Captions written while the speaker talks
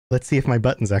Let's see if my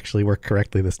buttons actually work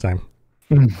correctly this time.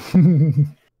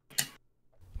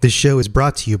 This show is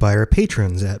brought to you by our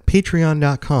patrons at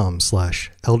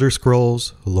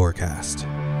patreon.com/ElderScrollsLorecast.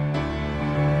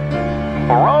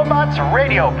 Robots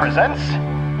Radio presents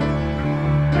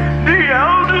The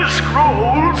Elder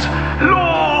Scrolls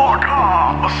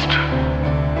Lorecast.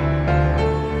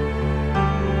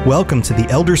 Welcome to the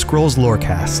Elder Scrolls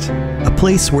Lorecast, a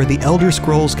place where the Elder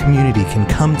Scrolls community can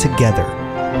come together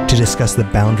to discuss the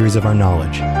boundaries of our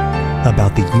knowledge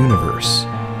about the universe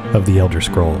of the Elder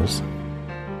Scrolls.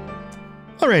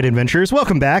 All right, adventurers,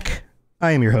 welcome back.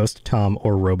 I am your host, Tom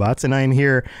or Robots, and I am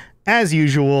here, as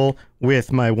usual,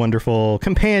 with my wonderful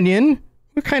companion.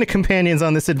 We're kind of companions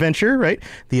on this adventure, right?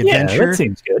 The adventure that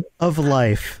seems good. of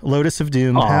life. Lotus of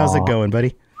Doom. Aww. How's it going,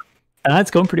 buddy?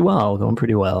 It's going pretty well.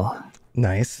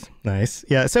 Nice.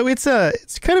 Yeah, so it's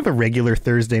kind of a regular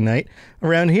Thursday night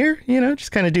around here,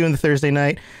 just kind of doing the Thursday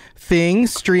night thing,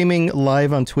 streaming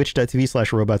live on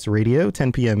twitch.tv/robotsradio,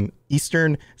 10 p.m.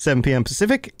 Eastern, 7 p.m.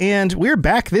 Pacific, and we're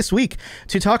back this week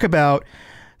to talk about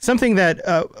something that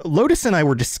Lotus and I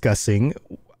were discussing.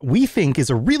 We think is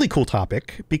a really cool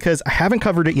topic because I haven't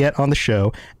covered it yet on the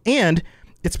show, and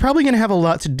it's probably going to have a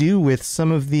lot to do with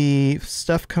some of the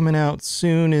stuff coming out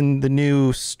soon in the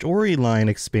new storyline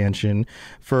expansion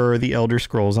for the Elder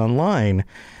Scrolls Online.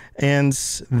 And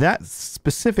that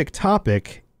specific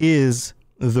topic is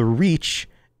the Reach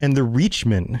and the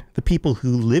Reachmen, the people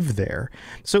who live there.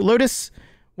 So Lotus,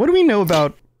 what do we know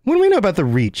about the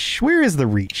Reach? Where is the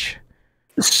Reach?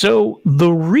 So the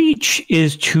Reach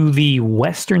is to the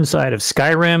western side of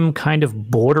Skyrim, kind of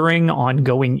bordering on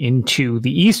going into the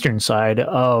eastern side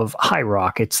of High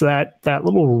Rock. It's that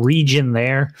little region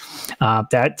there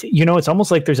that, it's almost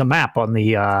like there's a map on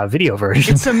the video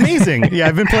version. It's amazing. Yeah,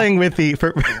 I've been playing with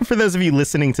for those of you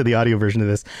listening to the audio version of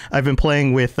this, I've been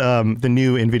playing with the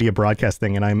new NVIDIA broadcast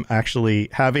thing, and I'm actually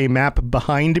have a map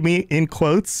behind me in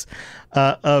quotes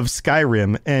of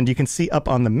Skyrim, and you can see up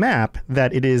on the map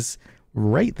that it is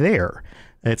right there.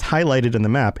 It's highlighted in the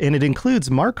map, and it includes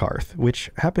Markarth, which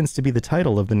happens to be the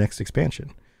title of the next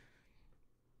expansion.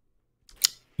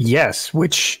 Yes,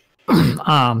 which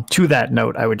to that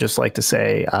note, I would just like to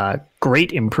say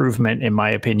great improvement, in my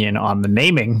opinion, on the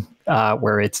naming,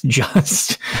 where it's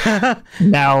just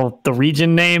now the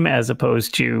region name as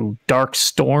opposed to Dark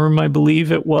Storm, I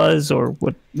believe it was, or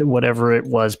whatever it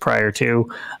was prior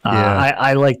to.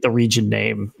 I like the region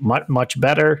name much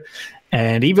better.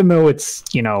 And even though it's,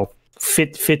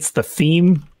 fits the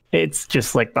theme, it's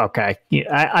just like, okay,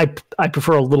 I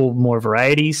prefer a little more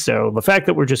variety. So the fact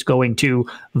that we're just going to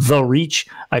the Reach,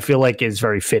 I feel like is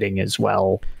very fitting as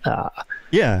well. To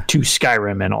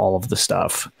Skyrim and all of the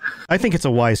stuff. I think it's a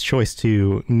wise choice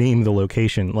to name the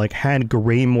location. Like, had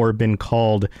Greymore been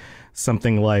called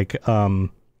something like,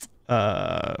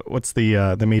 what's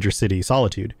the major city?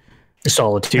 Solitude.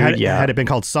 Had it been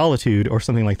called Solitude or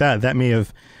something like that, that may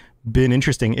have been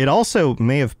interesting. It also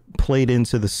may have played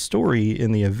into the story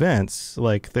in the events.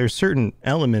 Like, there's certain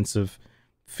elements of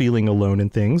feeling alone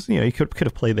and things. You could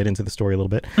have played that into the story a little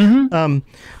bit. Mm-hmm.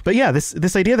 But yeah,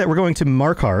 this idea that we're going to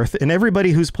Markarth, and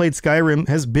everybody who's played Skyrim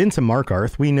has been to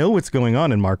Markarth. We know what's going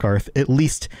on in Markarth, at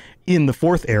least in the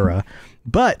 4th era,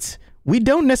 but we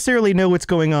don't necessarily know what's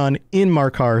going on in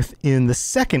Markarth in the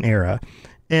 2nd era.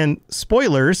 And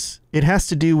spoilers, it has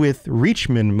to do with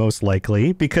Reachmen, most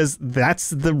likely, because that's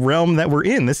the realm that we're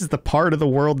in. This is the part of the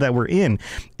world that we're in.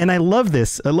 And I love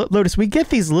this. Lotus, we get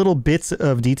these little bits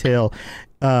of detail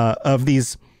of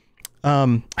these,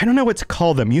 I don't know what to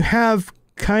call them. You have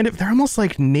they're almost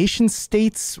like nation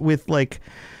states with like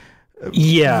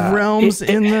realms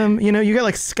in them. You got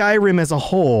like Skyrim as a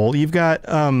whole. You've got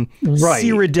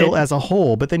Cyrodiil as a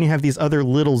whole, but then you have these other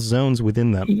little zones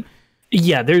within them.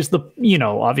 Yeah, there's the,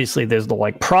 obviously there's the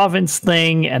like province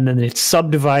thing, and then it's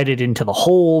subdivided into the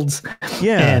holds.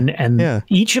 Yeah. And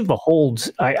each of the holds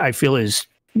I feel is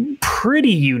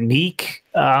pretty unique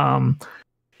in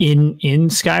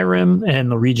Skyrim and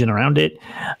the region around it.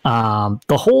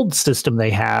 The hold system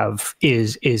they have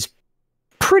is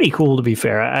pretty cool, to be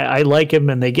fair. I like them,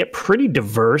 and they get pretty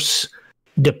diverse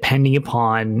depending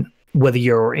upon whether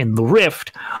you're in the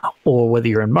Rift or whether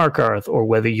you're in Markarth or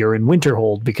whether you're in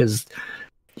Winterhold, because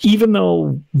even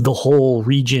though the whole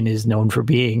region is known for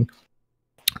being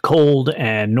cold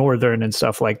and northern and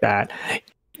stuff like that,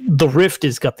 the Rift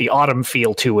has got the autumn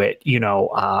feel to it.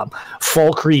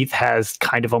 Falkreath has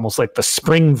kind of almost like the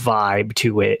spring vibe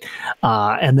to it.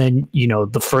 And then,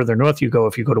 the further north you go,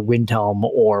 if you go to Windhelm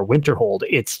or Winterhold,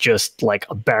 it's just like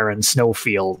a barren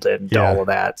snowfield and all of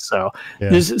that. So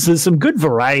there's some good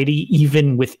variety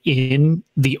even within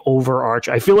the overarch.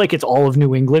 I feel like it's all of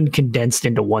New England condensed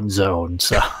into one zone.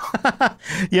 So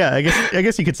yeah, I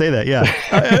guess you could say that.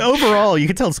 Yeah. Overall, you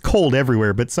can tell it's cold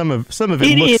everywhere, but some of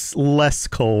it looks less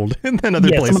cold than other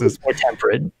places. Some of it's more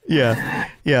temperate.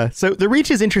 Yeah. So the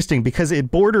Reach is interesting because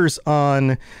it borders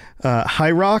on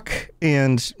High Rock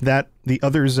and the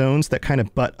other zones that kind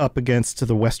of butt up against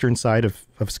the western side of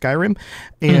Skyrim.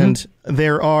 And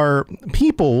there are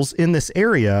peoples in this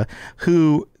area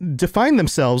who define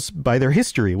themselves by their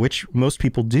history, which most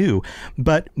people do.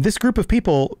 But this group of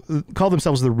people call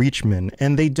themselves the Reachmen,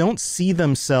 and they don't see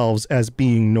themselves as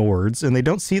being Nords, and they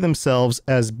don't see themselves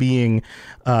as being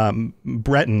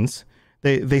Bretons.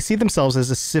 They see themselves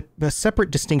as a separate,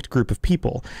 distinct group of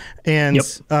people. And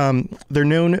they're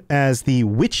known as the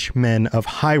Witchmen of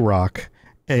High Rock.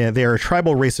 They are a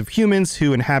tribal race of humans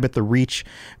who inhabit the Reach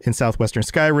in southwestern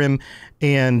Skyrim,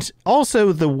 and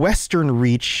also the western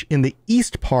Reach in the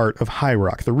east part of High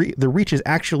Rock. The Reach is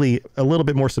actually a little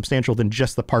bit more substantial than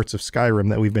just the parts of Skyrim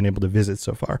that we've been able to visit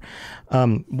so far.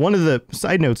 One of the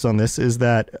side notes on this is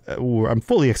that I'm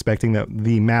fully expecting that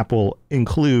the map will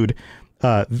include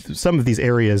some of these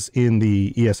areas in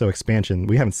the ESO expansion.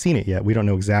 We haven't seen it yet. We don't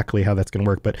know exactly how that's going to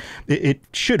work, but it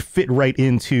should fit right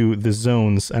into the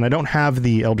zones. And I don't have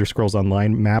the Elder Scrolls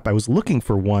Online map. I was looking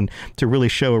for one to really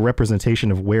show a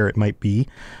representation of where it might be.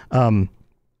 But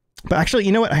actually,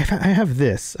 you know what? I have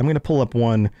this. I'm going to pull up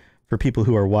one for people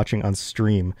who are watching on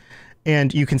stream.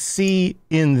 And you can see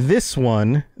in this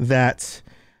one that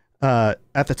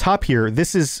at the top here,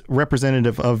 this is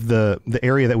representative of the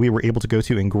area that we were able to go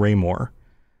to in Greymoor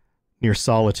near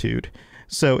Solitude.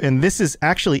 So, and this is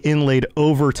actually inlaid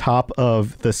over top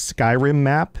of the Skyrim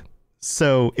map.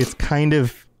 So it's kind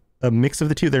of a mix of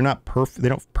the two. They're not they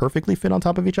don't perfectly fit on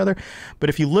top of each other. But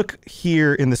if you look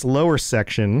here in this lower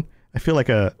section, I feel like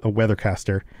a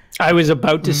weathercaster. I was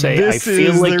about to say, I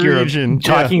feel like you're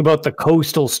talking about the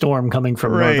coastal storm coming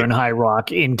from northern High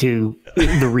Rock into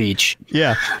the Reach.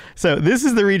 Yeah. So this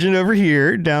is the region over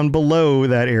here down below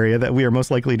that area that we are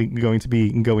most likely going to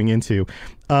be going into.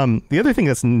 The other thing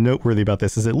that's noteworthy about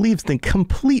this is it leaves the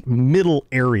complete middle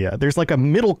area. There's like a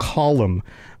middle column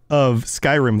of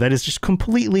Skyrim that is just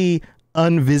completely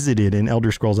unvisited in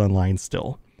Elder Scrolls Online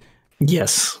still.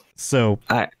 Yes. So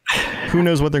who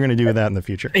knows what they're going to do with that in the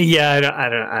future? Yeah,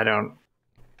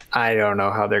 I don't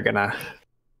know how they're going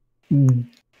to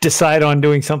decide on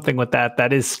doing something with that.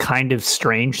 That is kind of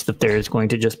strange that there's going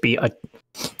to just be a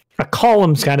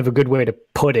column's kind of a good way to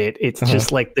put it. It's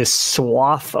just like this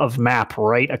swath of map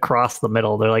right across the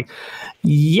middle. They're like,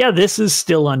 yeah, this is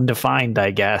still undefined,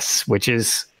 I guess, which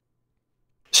is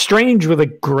strange with a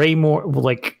Greymoor,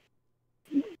 like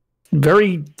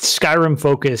very Skyrim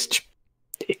focused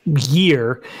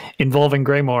year involving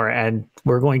Greymoor, and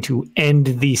we're going to end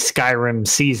the Skyrim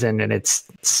season and it's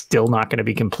still not going to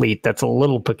be complete. That's a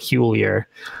little peculiar.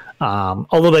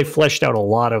 Although they fleshed out a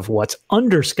lot of what's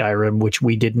under Skyrim, which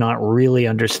we did not really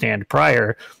understand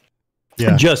prior,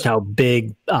 just how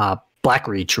big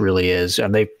Blackreach really is,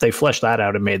 and they fleshed that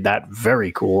out and made that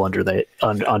very cool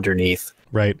underneath.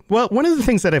 Right. Well, one of the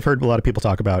things that I've heard a lot of people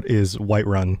talk about is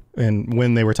Whiterun. And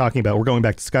when they were talking about we're going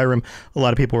back to Skyrim, a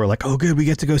lot of people were like, oh, good, we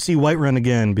get to go see Whiterun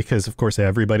again, because, of course,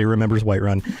 everybody remembers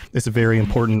Whiterun. It's a very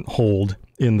important hold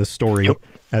in the story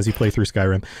as you play through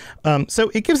Skyrim. So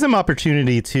it gives them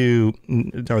opportunity to,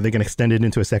 are they going to extend it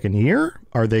into a second year?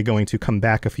 Are they going to come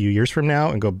back a few years from now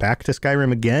and go back to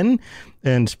Skyrim again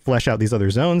and flesh out these other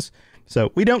zones?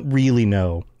 So we don't really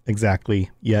know exactly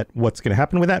yet what's going to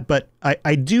happen with that, but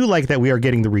I do like that we are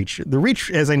getting the Reach. The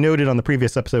Reach, as I noted on the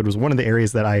previous episode, was one of the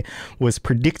areas that I was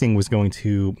predicting was going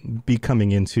to be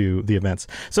coming into the events.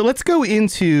 So let's go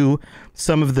into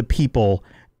some of the people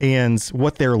and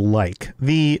what they're like.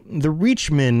 The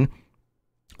Reachmen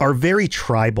are very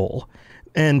tribal,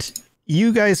 and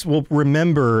you guys will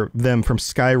remember them from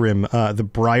Skyrim, the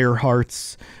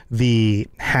Briarhearts, the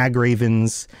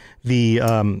Hagravens,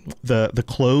 the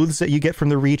clothes that you get from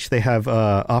the Reach. They have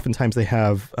oftentimes they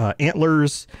have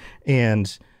antlers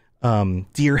and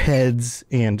deer heads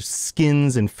and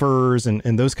skins and furs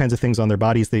and those kinds of things on their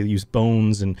bodies. They use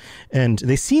bones and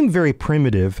they seem very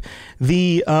primitive.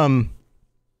 The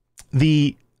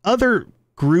other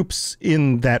groups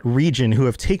in that region who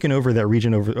have taken over that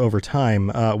region over time,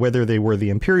 whether they were the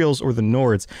Imperials or the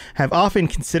Nords, have often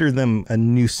considered them a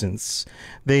nuisance.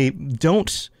 They're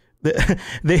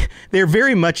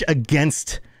very much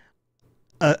against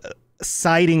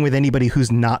siding with anybody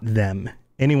who's not them,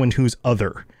 anyone who's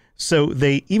other. So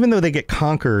they, even though they get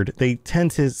conquered, they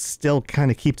tend to still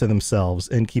kind of keep to themselves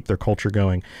and keep their culture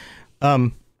going.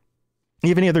 You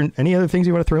have any other things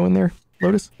you want to throw in there,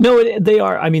 Lotus? No, they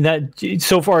are. I mean, that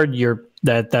so far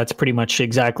that's pretty much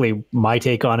exactly my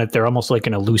take on it. They're almost like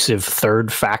an elusive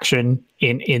third faction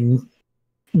in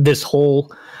this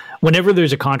whole. Whenever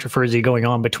there's a controversy going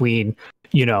on between,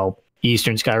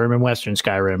 Eastern Skyrim and Western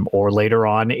Skyrim, or later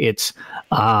on, it's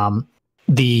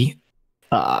the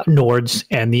Nords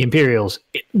and the Imperials.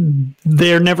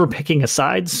 They're never picking a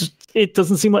sides. It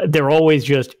doesn't seem like they're always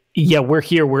just, yeah, we're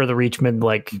here, we're the Reachmen.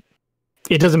 Like,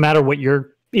 it doesn't matter what your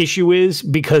issue is,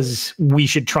 because we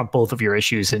should trump both of your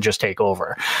issues and just take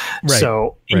over. Right.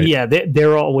 So yeah,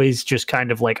 they're always just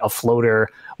kind of like a floater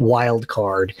wild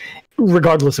card,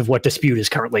 regardless of what dispute is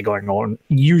currently going on,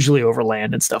 usually over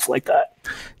land and stuff like that.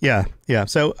 Yeah.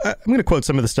 So I'm going to quote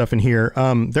some of the stuff in here.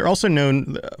 They're also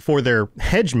known for their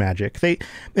hedge magic.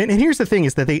 And here's the thing,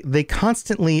 is that they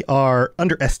constantly are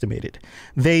underestimated.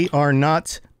 They are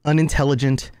not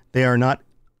unintelligent. They are not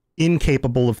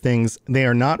incapable of things. They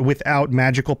are not without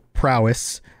magical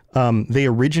prowess. They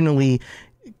originally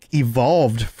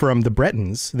evolved from the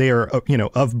Bretons. They are,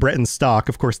 of Breton stock.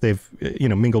 Of course, they've,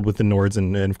 mingled with the Nords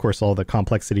and of course, all the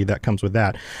complexity that comes with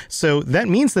that. So that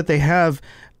means that they have,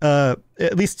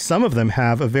 at least some of them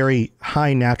have a very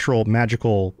high natural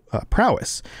magical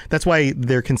prowess. That's why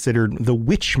they're considered the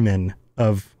Witchmen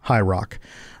of High Rock.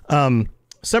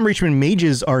 Some Reachmen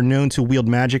mages are known to wield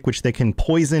magic, which they can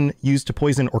use to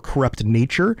poison or corrupt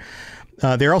nature.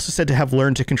 They're also said to have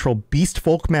learned to control beast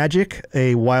folk magic,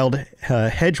 a wild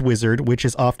hedge wizard, which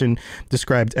is often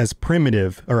described as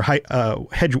primitive, or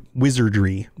hedge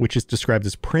wizardry, which is described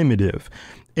as primitive.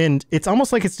 And it's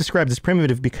almost like it's described as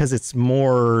primitive because it's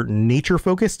more nature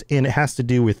focused, and it has to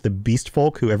do with the beast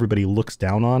folk who everybody looks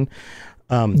down on.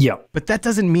 But that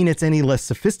doesn't mean it's any less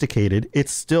sophisticated.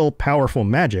 It's still powerful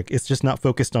magic. It's just not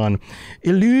focused on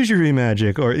illusory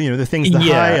magic or, the things the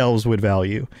high elves would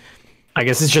value. I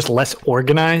guess it's just less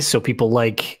organized. So people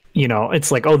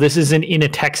it's like, oh, this isn't in a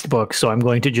textbook, so I'm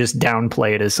going to just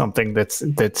downplay it as something that's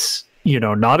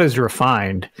not as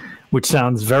refined, which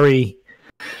sounds very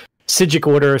Sigic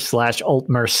Order /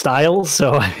 Altmer style,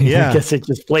 so I guess it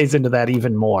just plays into that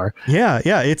even more. Yeah,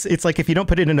 it's like if you don't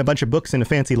put it in a bunch of books in a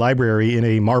fancy library in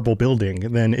a marble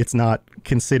building, then it's not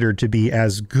considered to be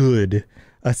as good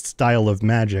a style of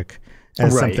magic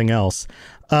as something else.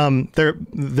 They're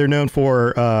known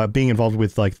for being involved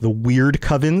with like the weird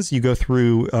covens. You go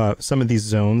through some of these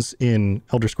zones in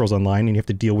Elder Scrolls Online, and you have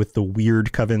to deal with the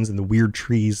weird covens and the weird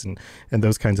trees and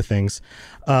those kinds of things.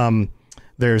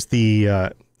 There's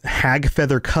the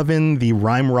Hagfeather Coven, the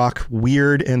Rime Rock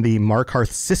Weird, and the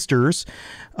Markarth Sisters.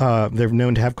 They're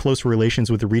known to have close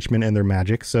relations with the Reachmen and their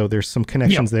magic, so there's some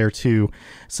connections there to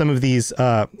some of these,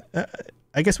 I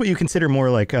guess what you consider more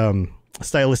like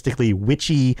stylistically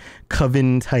witchy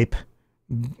coven type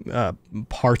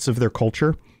parts of their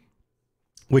culture.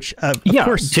 Which, of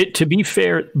course, to be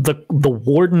fair, the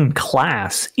Warden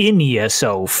class in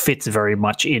ESO fits very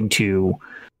much into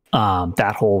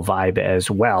that whole vibe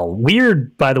as well.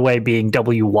 Weird, by the way, being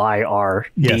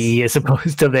WYRD as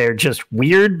opposed to they're just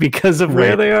weird because of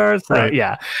where they are. So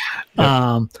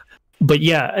but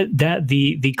yeah, that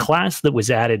the class that was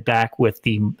added back with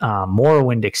the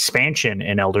Morrowind expansion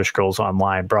in Elder Scrolls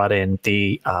Online brought in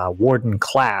the Warden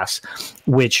class,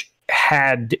 which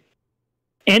had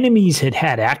enemies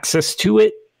had access to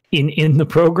it in the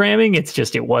programming. It's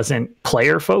just it wasn't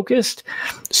player focused.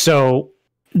 So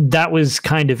that was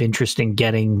kind of interesting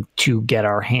get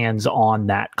our hands on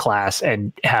that class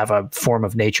and have a form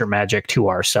of nature magic to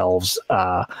ourselves,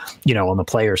 on the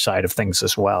player side of things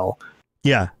as well.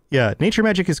 Yeah. Nature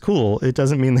magic is cool. It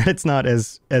doesn't mean that it's not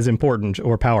as important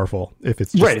or powerful. If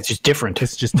it's just, it's just different.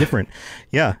 It's just different.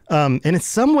 Yeah. And in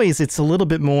some ways it's a little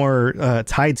bit more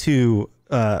tied to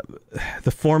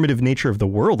the formative nature of the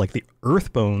world, like the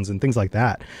earth bones and things like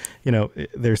that.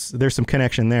 There's some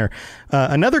connection there.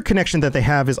 Another connection that they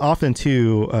have is often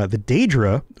to the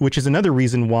Daedra, which is another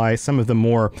reason why some of the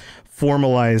more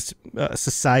formalized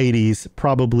societies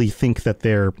probably think that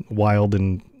they're wild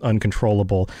and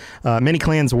uncontrollable. Many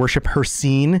clans worship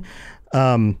Hircine.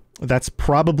 That's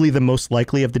probably the most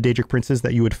likely of the Daedric princes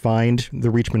that you would find the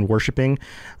Reachmen worshipping.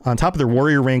 On top of their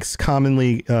warrior ranks,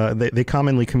 commonly they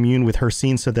commonly commune with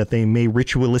Hircine so that they may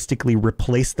ritualistically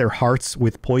replace their hearts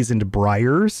with poisoned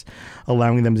briars,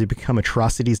 allowing them to become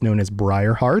atrocities known as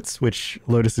briar hearts, which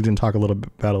Lotus is going to talk a little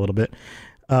bit.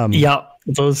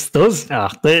 Those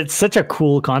it's such a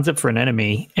cool concept for an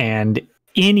enemy, and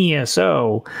in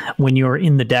ESO, when you're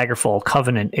in the Daggerfall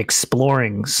Covenant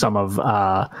exploring some of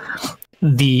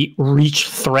the Reach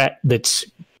threat that's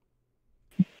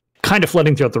kind of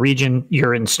flooding throughout the region,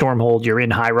 you're in Stormhold, you're in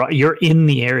High Rock, you're in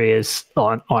the areas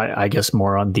on, I guess,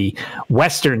 more on the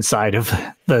western side of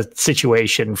the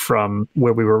situation from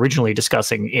where we were originally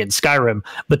discussing in Skyrim,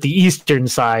 but the eastern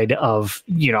side of,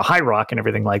 you know, High Rock and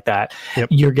everything like that. Yep.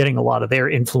 You're getting a lot of their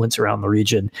influence around the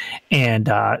region, and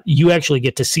you actually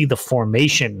get to see the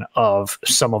formation of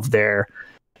some of their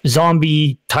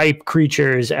zombie type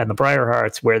creatures and the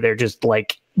Briarhearts, where they're just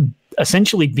like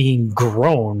essentially being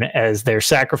grown as they're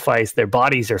sacrificed, their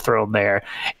bodies are thrown there,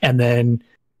 and then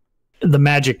the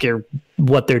magic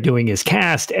what they're doing is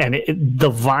cast, and the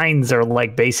vines are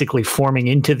like basically forming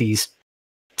into these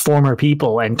former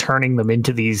people and turning them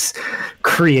into these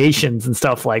creations and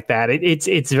stuff like that.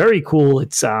 It's very cool.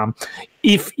 It's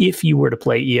if you were to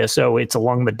play ESO, it's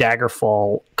along the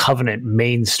Daggerfall Covenant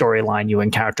main storyline. You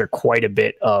encounter quite a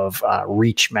bit of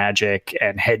reach magic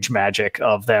and hedge magic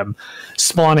of them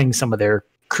spawning some of their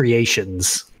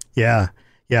creations. Yeah,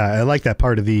 I like that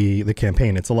part of the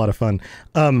campaign. It's a lot of fun.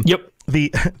 Yep.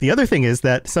 The other thing is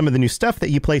that some of the new stuff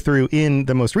that you play through in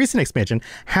the most recent expansion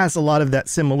has a lot of that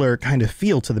similar kind of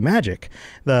feel to the magic.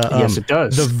 Yes, it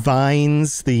does. The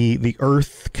vines, the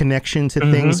earth connection to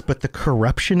things, but the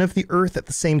corruption of the earth at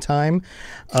the same time.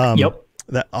 Yep.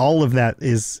 That all of that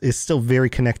is still very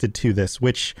connected to this,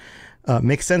 which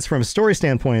makes sense from a story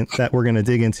standpoint that we're going to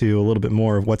dig into a little bit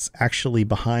more of what's actually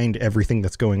behind everything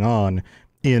that's going on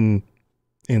in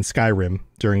Skyrim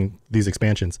during these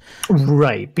expansions.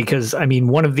 Right, because I mean,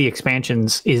 one of the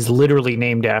expansions is literally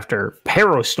named after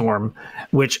Harrowstorm,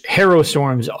 which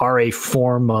Harrowstorms are a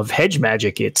form of hedge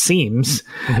magic, it seems,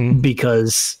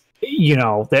 because, you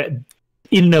know, that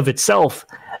in and of itself,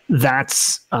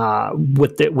 that's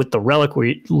with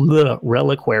the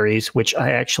reliquaries, which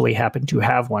I actually happen to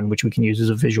have one, which we can use as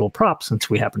a visual prop since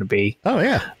we happen to be. Oh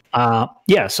yeah.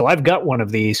 Yeah, so I've got one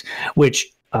of these, which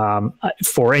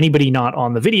for anybody not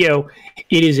on the video,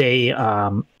 it is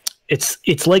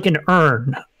it's like an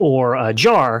urn or a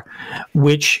jar,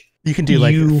 which you can do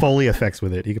like Foley effects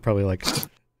with it. You could probably like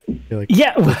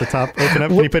yeah, let the top open up.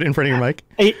 Can you put it in front of your mic?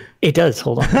 It does.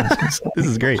 Hold on. This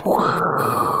is great. See?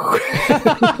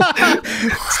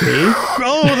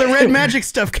 Oh, the red magic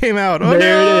stuff came out. Oh,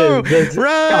 there it is. That's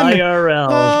run! IRL.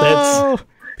 Oh, that's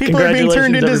people are being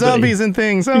turned into zombies and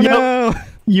things. Oh no.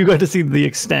 You got to see the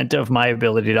extent of my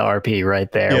ability to RP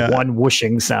right there. Yeah. One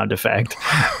whooshing sound effect.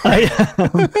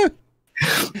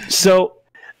 So,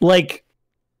 like,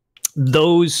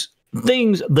 those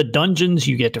things, the dungeons,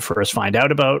 you get to first find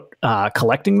out about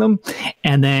collecting them.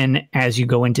 And then as you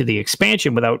go into the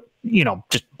expansion, without, you know,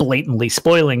 just blatantly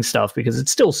spoiling stuff, because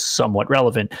it's still somewhat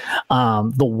relevant,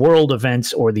 the world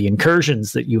events or the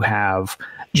incursions that you have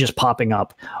just popping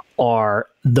up are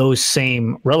those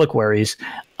same reliquaries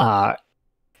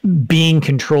being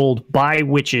controlled by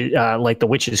witches, like the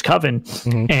Witches' Coven,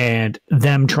 and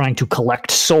them trying to collect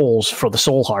souls for the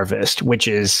soul harvest, which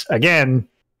is, again,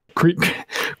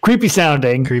 creepy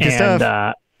sounding. Creepy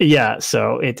stuff. Yeah,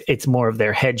 so it's more of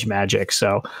their hedge magic.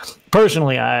 So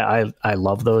personally, I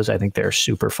love those. I think they're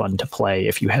super fun to play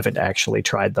if you haven't actually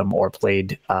tried them or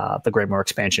played the Greymoor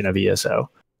expansion of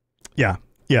ESO. Yeah.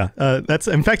 Yeah, that's,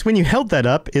 in fact, when you held that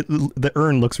up, the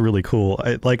urn looks really cool.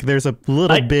 Like, there's a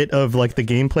little bit of like the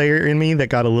game player in me that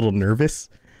got a little nervous.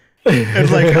 It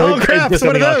was like, oh crap, it's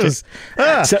one of those.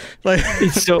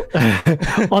 So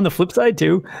on the flip side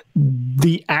too,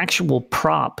 the actual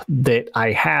prop that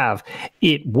I have,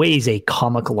 it weighs a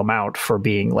comical amount for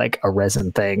being like a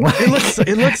resin thing.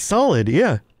 It looks solid,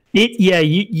 yeah.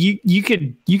 You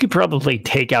could probably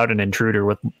take out an intruder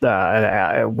with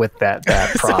that prop.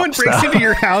 Someone breaks into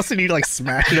your house and you like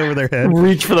smash it over their head.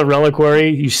 Reach for the reliquary,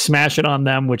 you smash it on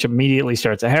them, which immediately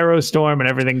starts a Harrowstorm, and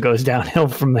everything goes downhill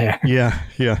from there. Yeah.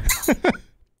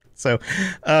 So,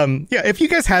 if you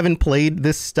guys haven't played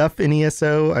this stuff in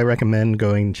ESO, I recommend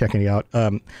going and checking it out.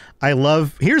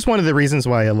 Here's one of the reasons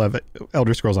why I love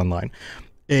Elder Scrolls Online.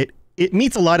 It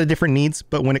meets a lot of different needs,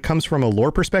 but when it comes from a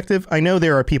lore perspective, I know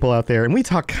there are people out there, and we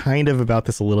talked kind of about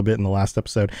this a little bit in the last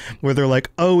episode, where they're like,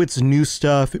 oh, it's new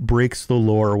stuff, it breaks the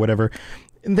lore or whatever.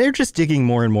 And they're just digging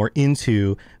more and more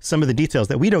into some of the details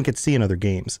that we don't get to see in other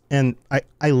games. And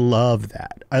I love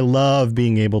that. I love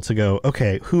being able to go,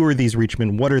 okay, who are these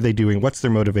Reachmen? What are they doing? What's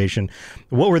their motivation?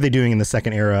 What were they doing in the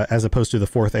second era as opposed to the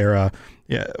fourth era?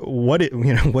 Yeah, what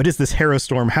is this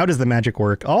Harrowstorm? How does the magic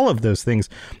work? All of those things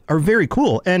are very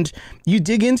cool. And you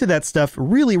dig into that stuff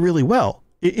really, really well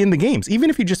in the games. Even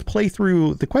if you just play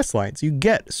through the quest lines, you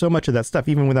get so much of that stuff,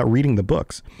 even without reading the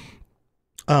books.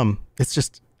 It's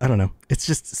just, I don't know. It's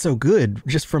just so good,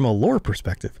 just from a lore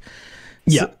perspective.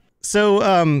 Yeah.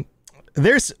 So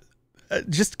there's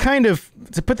just kind of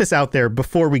to put this out there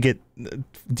before we get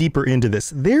deeper into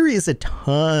this, there is a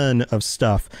ton of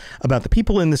stuff about the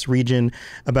people in this region,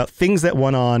 about things that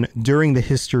went on during the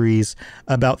histories,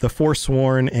 about the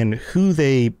Forsworn and who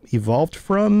they evolved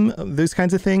from, those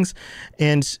kinds of things.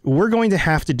 And we're going to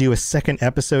have to do a second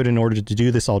episode in order to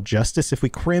do this all justice. If we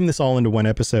cram this all into one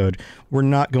episode, we're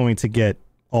not going to get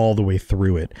all the way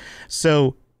through it.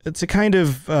 So to kind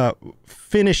of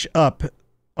finish up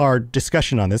our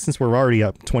discussion on this, since we're already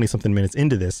up 20 something minutes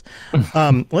into this,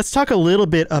 let's talk a little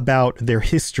bit about their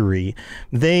history.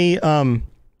 They, and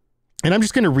I'm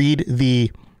just going to read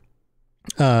the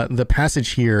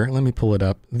passage here. Let me pull it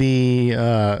up.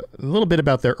 A little bit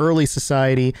about their early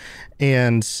society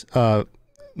and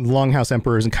Longhouse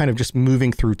emperors, and kind of just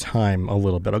moving through time a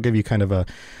little bit. I'll give you kind of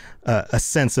a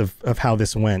sense of how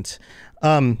this went.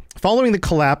 Following the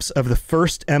collapse of the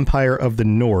First Empire of the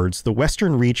Nords, the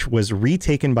Western Reach was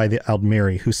retaken by the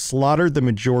Aldmeri, who slaughtered the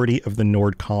majority of the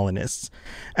Nord colonists.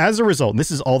 As a result, this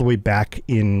is all the way back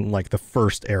in like the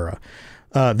First Era.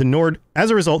 As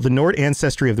a result, the Nord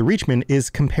ancestry of the Reachmen is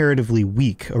comparatively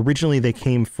weak. Originally, they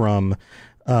came from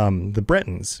the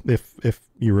Bretons, if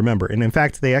you remember. And in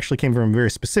fact, they actually came from a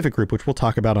very specific group, which we'll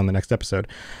talk about on the next episode.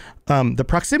 The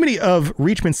proximity of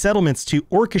Reachman settlements to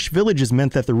Orcish villages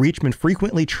meant that the Reachmen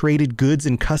frequently traded goods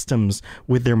and customs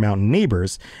with their mountain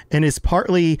neighbors, and it's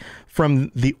partly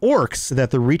from the Orcs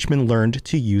that the Reachmen learned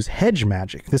to use hedge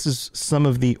magic. This is some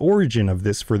of the origin of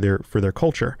this for their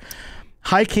culture.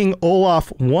 High King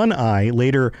Olaf One-Eye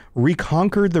later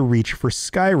reconquered the Reach for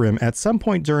Skyrim at some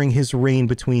point during his reign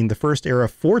between the First Era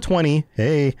 420,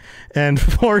 and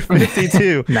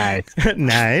 452. Nice.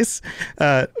 Nice.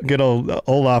 Good old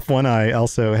Olaf One-Eye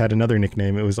also had another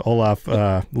nickname. It was Olaf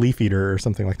Leaf Eater or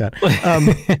something like that.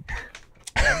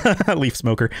 Leaf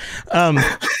Smoker.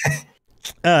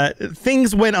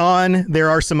 Things went on. There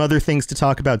are some other things to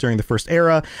talk about during the First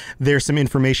Era. There's some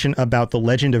information about the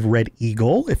legend of Red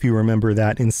Eagle, if you remember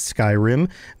that in Skyrim.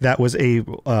 That was a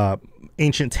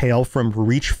ancient tale from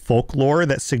Reach folklore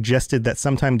that suggested that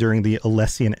sometime during the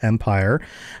Alessian Empire,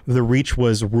 the Reach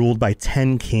was ruled by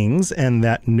 10 kings, and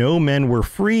that though men were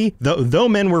free,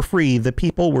 the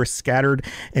people were scattered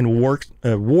and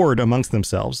warred amongst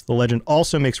themselves. The legend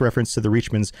also makes reference to the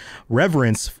Reachmen's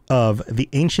reverence of the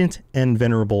ancient and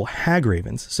venerable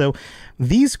Hagravens. So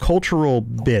these cultural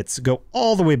bits go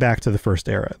all the way back to the First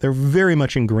Era. They're very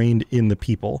much ingrained in the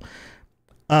people.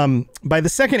 By the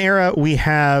Second Era, we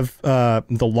have the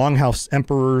Longhouse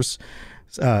Emperors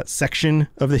section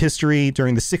of the history.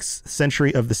 During the 6th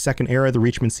century of the Second Era, the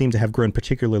Reachmen seem to have grown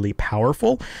particularly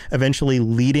powerful, eventually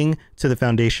leading to the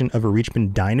foundation of a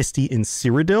Reachman dynasty in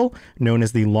Cyrodiil, known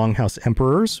as the Longhouse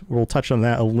Emperors. We'll touch on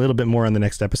that a little bit more on the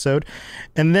next episode.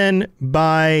 And then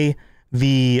by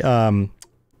the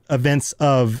events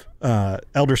of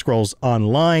Elder Scrolls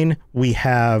Online, we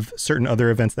have certain other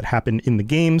events that happen in the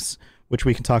games, which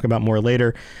we can talk about more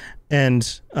later.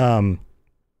 And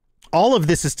all of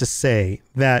this is to say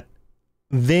that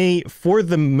they, for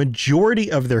the majority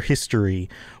of their history,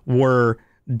 were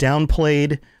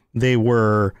downplayed. They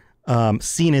were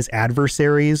seen as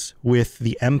adversaries with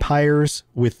the empires,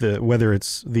 with whether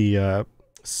it's the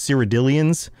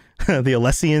Cyrodiilians, the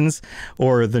Alessians,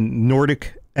 or the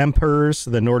Nordic emperors,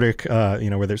 the Nordic,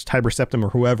 whether it's Tiber Septim or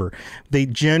whoever. They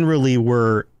generally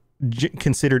were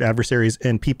considered adversaries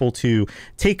and people to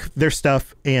take their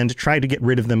stuff and try to get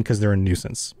rid of them because they're a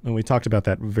nuisance. And we talked about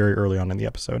that very early on in the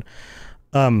episode.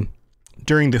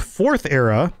 During the Fourth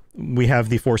Era, we have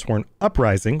the Forsworn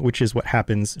Uprising, which is what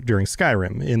happens during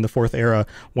Skyrim. In the Fourth Era,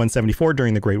 174,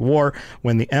 during the Great War,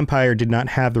 when the Empire did not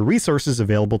have the resources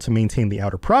available to maintain the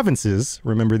outer provinces.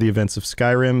 Remember the events of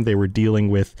Skyrim? They were dealing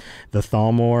with the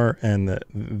Thalmor and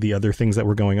the other things that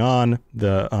were going on.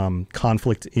 The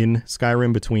conflict in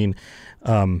Skyrim between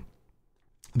what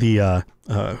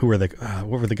were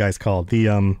the guys called?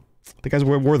 The guys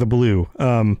who wore the blue.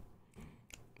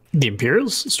 The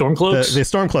Imperials? Stormcloaks? The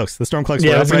Stormcloaks. The Stormcloaks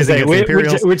were uprising against the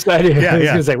Imperials. Which side? I was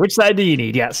going to say, which side do you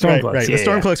need? Yeah, Stormcloaks. Right. The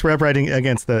Stormcloaks were uprising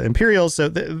against the Imperials, so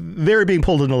they were being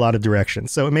pulled in a lot of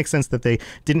directions. So it makes sense that they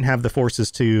didn't have the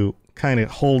forces to kind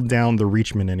of hold down the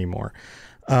Reachmen anymore.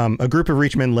 A group of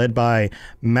Reachmen led by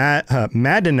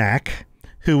Madanak,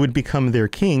 who would become their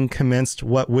king, commenced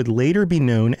what would later be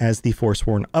known as the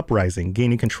Forsworn Uprising,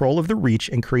 gaining control of the Reach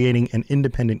and creating an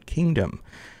independent kingdom.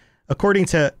 According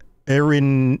to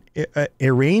Arianus?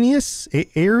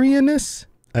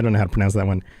 I don't know how to pronounce that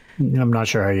one. I'm not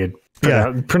sure how you'd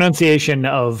pronunciation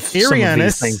of Arianus. Some of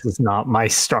these things is not my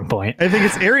strong point. I think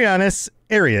it's Arianus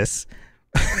Arius.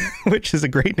 which is a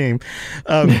great name.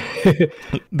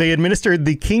 They administered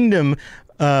the kingdom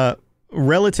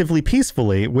relatively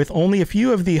peacefully, with only a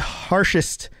few of the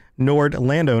harshest Nord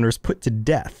landowners put to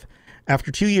death.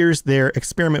 After 2 years, their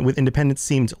experiment with independence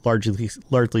seemed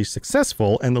largely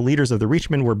successful, and the leaders of the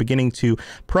Reachmen were beginning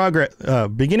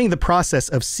the process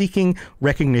of seeking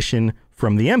recognition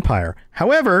from the Empire.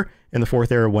 However, in the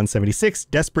Fourth Era 176,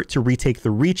 desperate to retake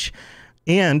the Reach,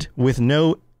 and with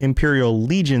no Imperial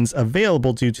legions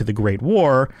available due to the Great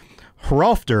War,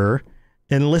 Hrolfr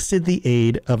enlisted the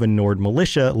aid of a Nord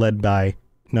militia led by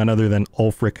none other than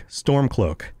Ulfric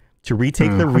Stormcloak to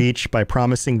retake the Reach by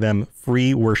promising them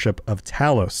free worship of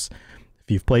Talos. If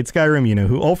you've played Skyrim, you know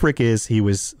who Ulfric is. He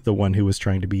was the one who was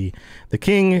trying to be the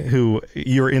king, who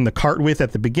you're in the cart with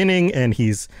at the beginning, and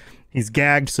he's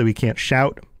gagged so he can't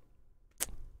shout.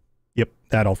 Yep,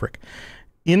 that Ulfric.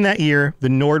 In that year, the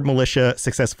Nord militia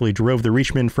successfully drove the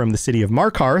Reachmen from the city of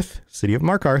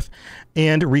Markarth,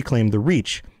 and reclaimed the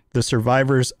Reach. The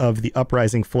survivors of the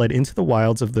uprising fled into the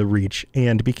wilds of the Reach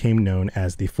and became known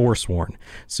as the Forsworn.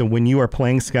 So when you are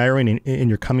playing Skyrim and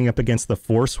you're coming up against the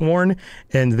Forsworn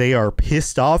and they are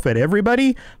pissed off at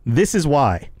everybody, this is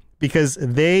why. Because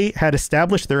they had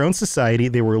established their own society.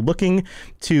 They were looking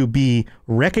to be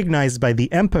recognized by the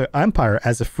Empire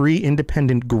as a free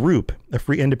independent group, a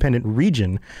free independent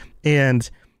region, and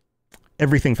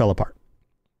everything fell apart.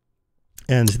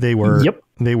 And they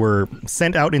were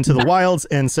sent out into the wilds.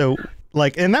 And so,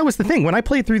 like, and that was the thing. When I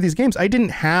played through these games, I didn't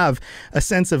have a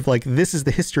sense of, like, this is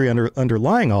the history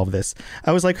underlying all of this.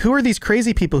 I was like, who are these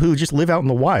crazy people who just live out in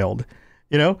the wild?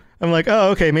 You know, I'm like, oh,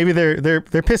 okay, maybe they're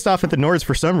pissed off at the Nords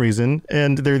for some reason,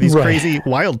 and they're these crazy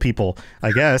wild people,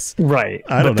 I guess. Right.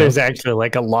 I don't know. There's actually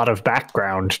like a lot of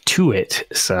background to it.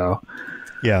 So,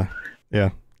 yeah.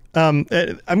 I'm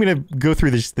going to go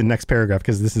through the next paragraph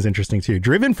because this is interesting too.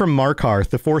 Driven from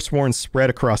Markarth, the Forsworn spread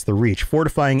across the Reach,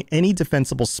 fortifying any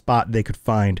defensible spot they could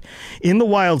find. In the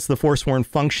wilds, the Forsworn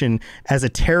function as a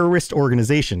terrorist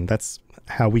organization. That's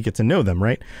how we get to know them,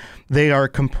 right? They are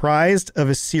comprised of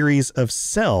a series of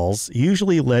cells,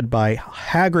 usually led by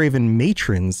Hagraven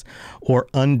matrons or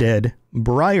undead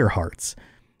Briarhearts,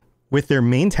 with their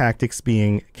main tactics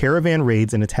being caravan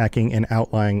raids and attacking and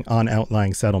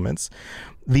outlying settlements.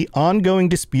 The ongoing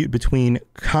dispute between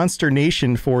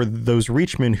consternation for those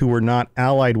Reachmen who were not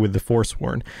allied with the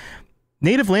Forsworn.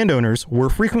 Native landowners were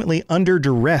frequently under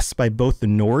duress by both the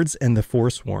Nords and the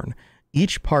Forsworn,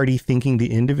 each party thinking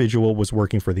the individual was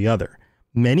working for the other.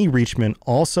 Many Reachmen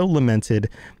also lamented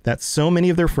that so many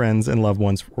of their friends and loved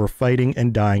ones were fighting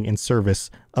and dying in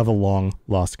service of a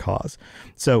long-lost cause.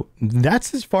 So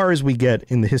that's as far as we get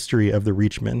in the history of the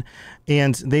Reachmen.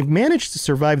 And they've managed to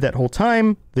survive that whole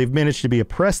time. They've managed to be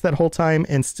oppressed that whole time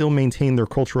and still maintain their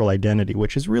cultural identity,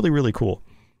 which is really, really cool.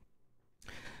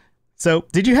 So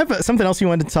did you have something else you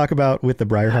wanted to talk about with the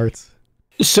Briarhearts?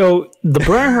 So the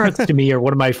Briarhearts to me are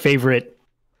one of my favorite,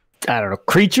 I don't know,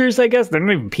 creatures, I guess. They're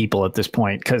not even people at this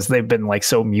point because they've been like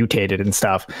so mutated and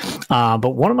stuff. But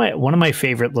one of my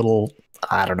favorite little,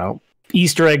 I don't know,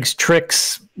 Easter eggs,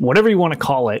 tricks, whatever you want to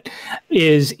call it,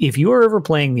 is if you are ever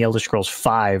playing the Elder Scrolls V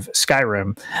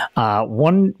Skyrim,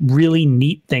 one really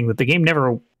neat thing that the game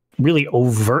never really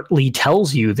overtly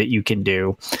tells you that you can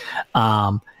do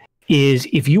is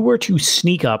if you were to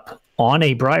sneak up on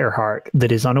a Briarheart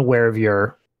that is unaware of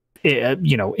your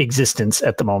existence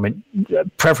at the moment,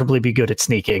 preferably be good at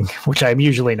sneaking, which I'm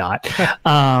usually not.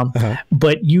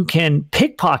 But you can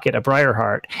pickpocket a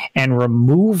Briarheart and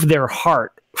remove their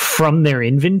heart from their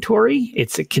inventory.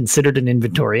 It's considered an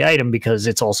inventory item because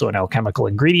it's also an alchemical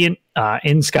ingredient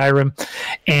in Skyrim.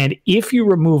 And if you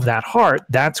remove that heart,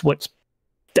 that's what's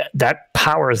that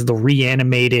powers the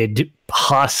reanimated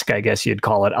husk, I guess you'd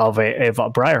call it, of a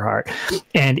Briarheart,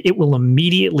 and it will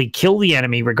immediately kill the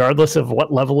enemy regardless of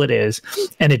what level it is,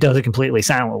 and it does it completely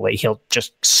silently. He'll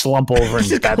just slump over and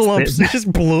they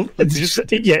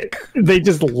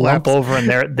just lump over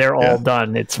and they're all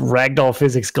done. It's ragdoll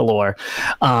physics galore,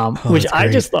 which I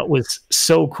just thought was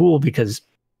so cool because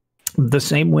the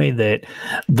same way that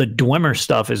the Dwemer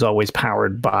stuff is always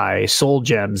powered by soul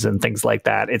gems and things like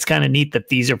that, it's kind of neat that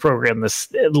these are programmed this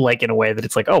like in a way that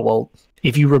it's like, oh, well,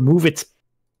 if you remove its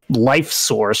life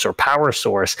source or power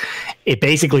source, it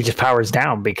basically just powers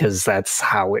down because that's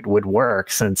how it would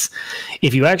work. Since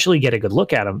if you actually get a good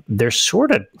look at them, they're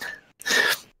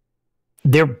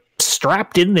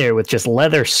strapped in there with just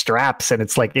leather straps, and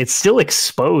it's like it's still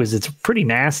exposed. It's pretty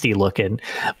nasty looking,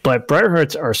 but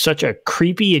Briarhearts are such a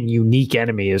creepy and unique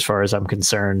enemy as far as I'm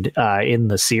concerned in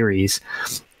the series,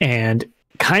 and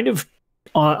kind of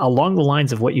along the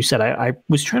lines of what you said, I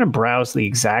was trying to browse the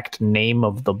exact name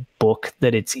of the book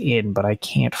that it's in, but I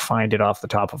can't find it off the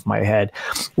top of my head.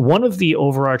 One of the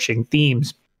overarching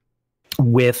themes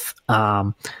with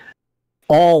all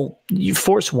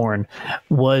Forsworn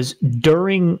was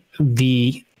during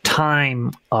the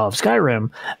time of Skyrim,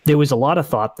 there was a lot of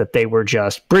thought that they were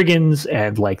just brigands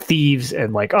and like thieves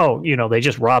and like, oh, you know, they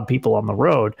just rob people on the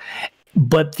road.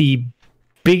 But the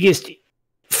biggest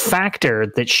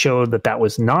factor that showed that that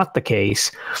was not the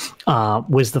case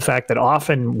was the fact that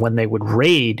often when they would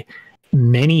raid,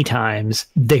 many times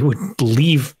they would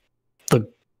leave the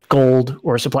gold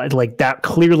or supply. Like that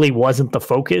clearly wasn't the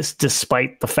focus,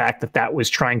 despite the fact that that was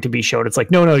trying to be showed. It's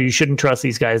like, no, you shouldn't trust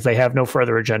these guys. They have no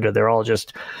further agenda. They're all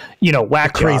just, you know,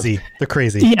 whack crazy. jobs. They're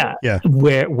crazy. Yeah.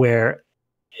 Where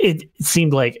it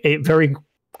seemed like it very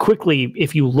quickly,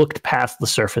 if you looked past the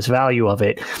surface value of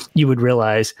it, you would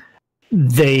realize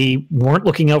they weren't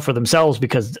looking out for themselves,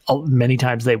 because many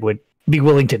times they would be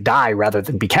willing to die rather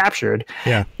than be captured,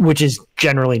 which is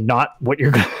generally not what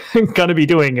you're going to be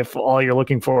doing if all you're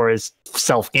looking for is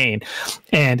self-gain.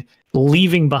 And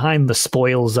leaving behind the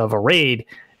spoils of a raid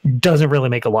doesn't really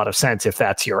make a lot of sense if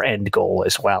that's your end goal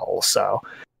as well. So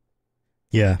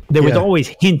there was always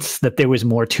hints that there was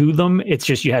more to them. It's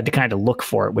just you had to kind of look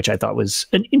for it, which I thought was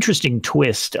an interesting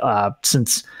twist,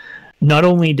 since not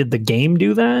only did the game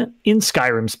do that in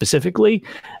Skyrim specifically,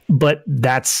 but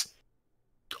that's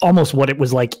almost what it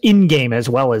was like in game, as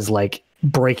well as like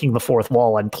breaking the fourth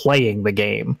wall and playing the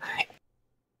game.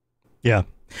 Yeah,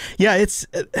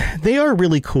 they are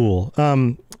really cool.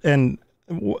 And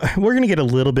we're going to get a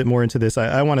little bit more into this.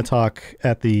 I want to talk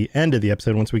at the end of the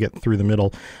episode, once we get through the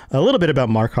middle, a little bit about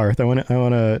Markarth. I want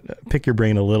to pick your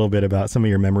brain a little bit about some of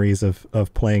your memories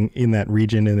of playing in that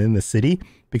region and in the city,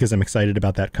 because I'm excited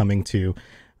about that coming to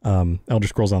Elder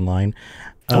Scrolls Online.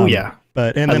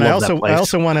 But I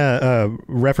also want to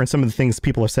reference some of the things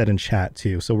people have said in chat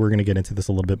too. So we're going to get into this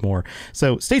a little bit more.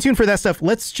 So stay tuned for that stuff.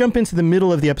 Let's jump into the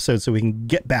middle of the episode so we can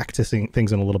get back to seeing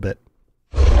things in a little bit.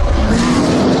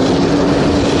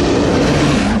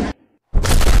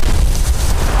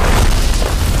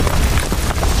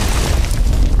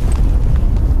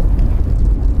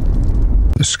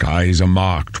 The skies are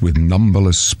marked with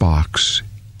numberless sparks,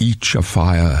 each a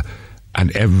fire,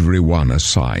 and every one a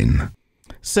sign.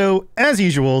 So, as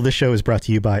usual, the show is brought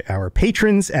to you by our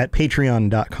patrons at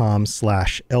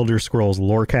patreon.com/Elder Scrolls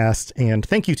Lorecast. And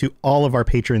thank you to all of our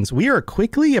patrons. We are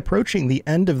quickly approaching the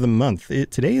end of the month.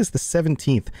 Today is the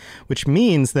 17th, which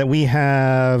means that we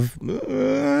have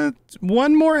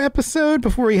one more episode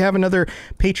before we have another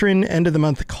patron end of the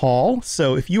month call.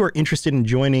 So if you are interested in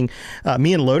joining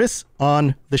me and Lotus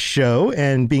on the show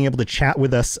and being able to chat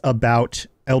with us about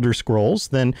Elder Scrolls,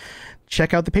 then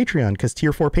check out the Patreon, because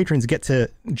tier 4 patrons get to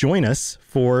join us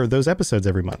for those episodes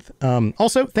every month.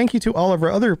 Also, thank you to all of our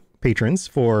other patrons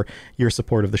for your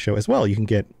support of the show as well. You can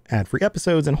get ad-free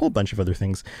episodes and a whole bunch of other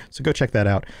things. So go check that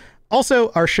out.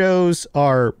 Also, our shows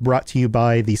are brought to you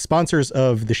by the sponsors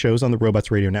of the shows on the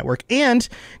Robots Radio Network. And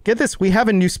get this, we have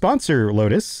a new sponsor,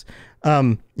 Lotus.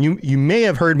 You may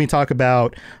have heard me talk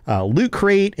about Loot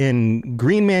Crate and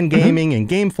Green Man Gaming and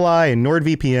Gamefly and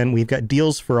NordVPN. We've got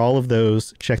deals for all of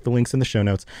those. Check the links in the show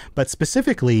notes. But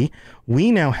specifically, we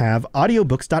now have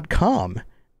audiobooks.com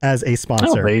as a sponsor.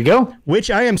 Oh, there you go. Which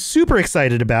I am super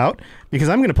excited about, because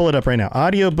I'm going to pull it up right now.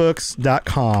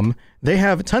 Audiobooks.com. They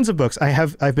have tons of books.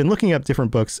 I've been looking up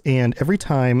different books, and every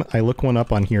time I look one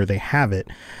up on here, they have it.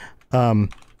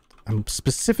 I'm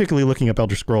specifically looking up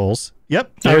Elder Scrolls.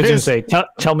 Yep. I was going to say,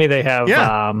 tell me they have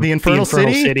the Infernal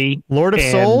City, Lord of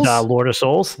Souls. Lord of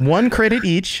Souls. 1 credit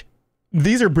each.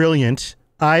 These are brilliant.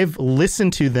 I've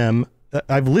listened to them.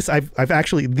 I've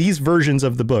actually, these versions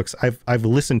of the books I've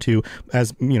listened to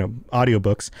as,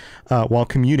 audiobooks while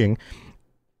commuting.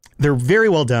 They're very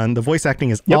well done. The voice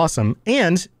acting is awesome.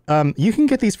 And you can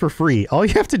get these for free. All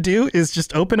you have to do is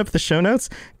just open up the show notes,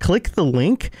 click the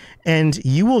link, and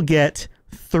you will get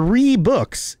 3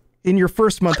 books in your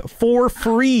first month for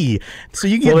free. So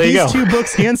you get these 2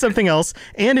 books and something else,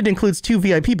 and it includes 2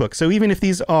 VIP books. So even if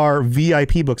these are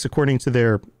VIP books according to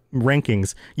their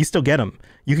rankings, you still get them.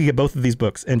 You can get both of these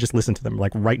books and just listen to them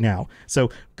like right now. So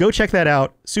go check that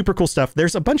out. Super cool stuff.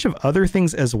 There's a bunch of other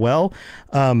things as well.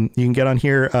 You can get on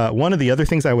here. One of the other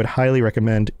things I would highly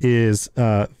recommend is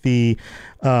the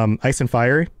Ice and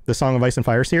Fire, the Song of Ice and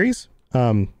Fire series,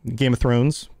 Game of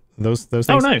Thrones, those things.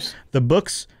 Oh, nice. The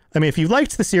books. I mean, if you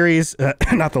liked the series,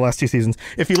 not the last 2 seasons,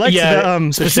 if you liked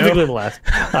specifically the last,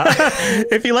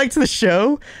 if you liked the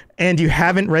show and you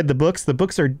haven't read the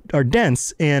books are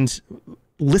dense, and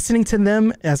listening to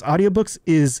them as audiobooks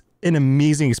is an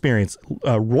amazing experience.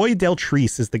 Roy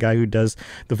Deltrice is the guy who does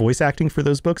the voice acting for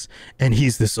those books, and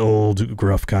he's this old,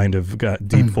 gruff kind of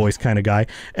deep voice kind of guy.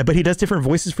 But he does different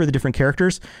voices for the different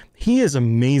characters. He is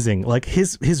amazing. Like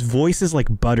his voice is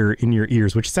like butter in your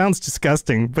ears, which sounds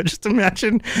disgusting, but just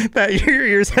imagine that your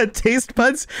ears had taste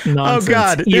buds. Nonsense. Oh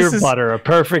God, ear butter, a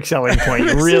perfect selling point.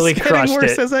 You really crushed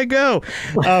worse it. As I go.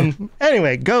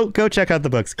 Anyway, go check out the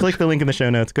books. Click the link in the show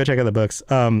notes. Go check out the books.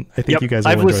 I think you guys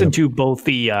will I've enjoy listened them. to both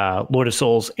the Lord of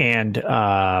Souls and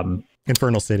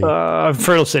Infernal City.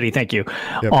 Infernal City, thank you.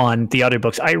 Yep. On the other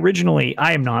books. I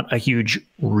am not a huge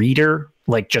reader,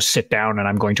 like just sit down and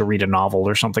I'm going to read a novel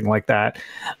or something like that.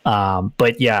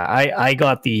 But yeah, I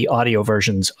got the audio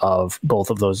versions of both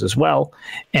of those as well.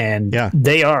 And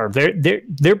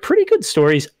they're pretty good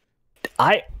stories.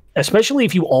 Especially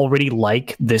if you already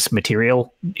like this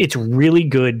material, it's really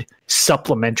good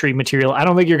supplementary material. I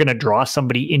don't think you're going to draw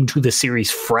somebody into the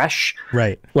series fresh.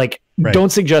 Right. Like,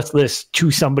 don't suggest this to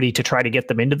somebody to try to get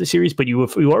them into the series, but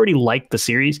if you already like the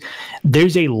series,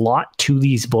 there's a lot to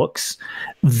these books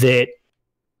that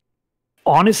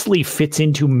honestly fits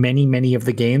into many of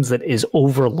the games that is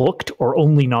overlooked or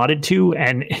only nodded to,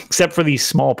 and except for the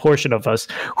small portion of us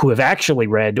who have actually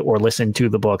read or listened to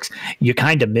the books, you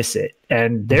kind of miss it,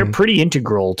 and they're pretty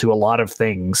integral to a lot of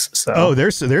things. So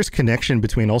there's connection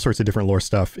between all sorts of different lore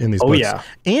stuff in these books.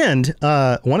 And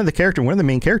one of the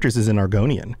main characters is an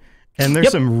Argonian. And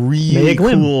there's some really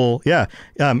cool,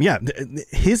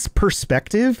 his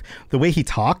perspective, the way he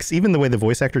talks, even the way the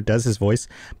voice actor does his voice,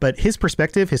 but his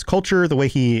perspective, his culture, the way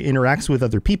he interacts with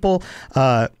other people,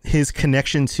 his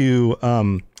connection to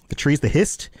the trees, the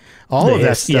hist, all of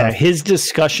that stuff. Yeah, his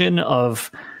discussion of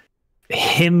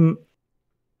him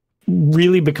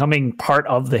really becoming part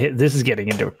of this is getting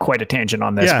into quite a tangent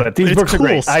on this, but these books are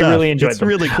great. Stuff. I really enjoyed them. It's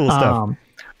really cool stuff.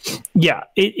 Yeah,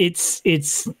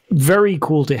 it's very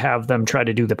cool to have them try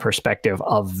to do the perspective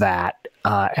of that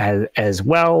as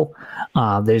well.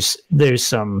 There's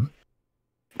some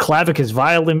Clavicus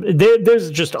violin. There's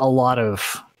just a lot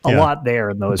there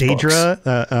in those books. The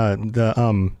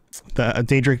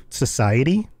Daedric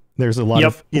society. There's a lot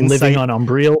of insight. Living on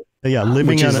Umbriel. Yeah,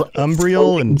 living on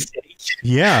Umbriel and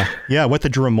what the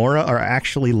Dremora are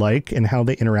actually like and how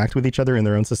they interact with each other in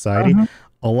their own society.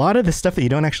 A lot of the stuff that you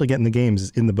don't actually get in the games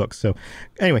is in the books. So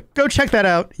anyway, go check that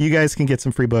out. You guys can get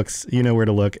some free books. You know where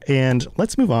to look. And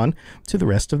let's move on to the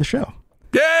rest of the show.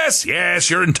 Yes,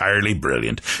 you're entirely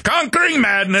brilliant. Conquering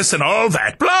madness and all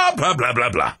that. Blah, blah, blah,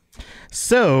 blah, blah.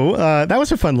 So that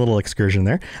was a fun little excursion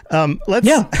there.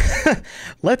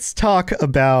 Let's talk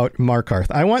about Markarth.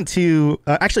 I want to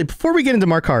actually, before we get into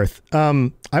Markarth,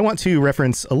 I want to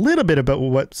reference a little bit about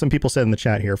what some people said in the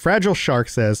chat here. Fragile Shark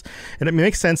says, and it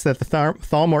makes sense that the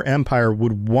Thalmor Empire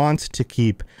would want to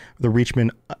keep the Reachmen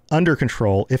under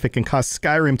control if it can cause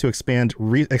Skyrim to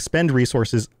expend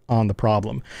resources on the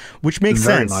problem, which makes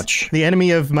sense. Much. The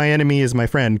enemy of my enemy is my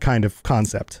friend kind of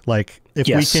concept. Like, if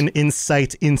we can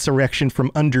incite insurrection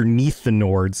from underneath the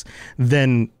Nords,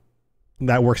 then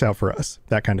that works out for us,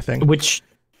 that kind of thing. Which,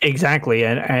 exactly,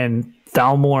 and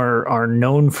Thalmor are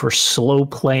known for slow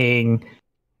playing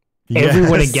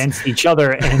everyone against each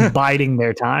other and biding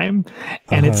their time.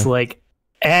 And it's like,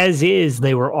 as is,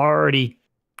 they were already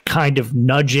kind of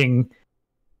nudging.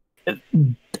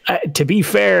 To be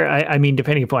fair, I mean,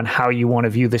 depending upon how you want to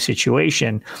view the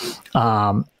situation,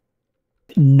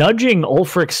 nudging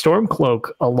Ulfric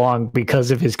Stormcloak along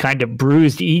because of his kind of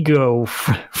bruised ego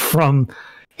from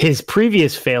his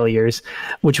previous failures,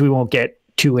 which we won't get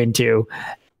too into,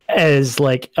 as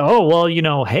like, oh, well,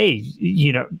 hey,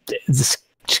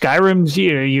 Skyrim's,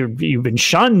 you've been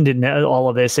shunned and all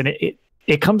of this. And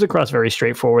it comes across very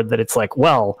straightforward that it's like,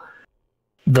 well,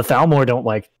 the Thalmor don't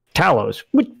like Talos.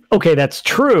 Which, okay, that's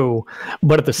true.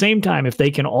 But at the same time, if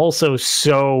they can also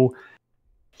sow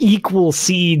equal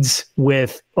seeds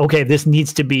with, okay, this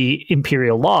needs to be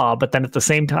Imperial law, but then at the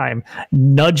same time,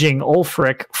 nudging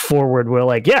Ulfric forward, we're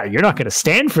like, yeah, you're not going to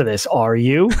stand for this, are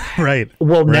you? Right.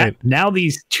 Well, now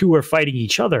these two are fighting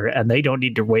each other, and they don't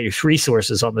need to waste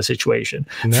resources on the situation.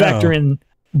 No. Factor in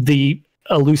the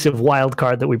elusive wild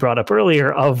card that we brought up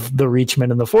earlier of the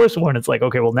Reachmen and the Forsworn. It's like,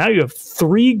 okay, well, now you have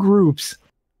three groups.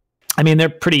 I mean, they're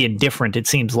pretty indifferent, it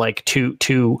seems like, to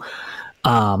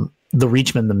the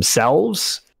Reachmen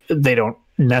themselves. They don't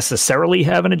necessarily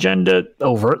have an agenda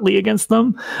overtly against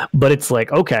them, but it's like,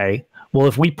 okay, well,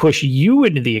 if we push you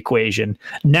into the equation,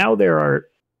 now there are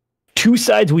two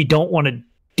sides we don't want to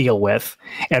deal with,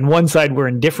 and one side we're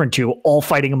indifferent to, all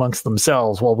fighting amongst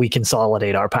themselves while we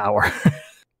consolidate our power.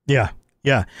 Yeah.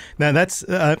 Yeah. Now that's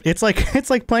it's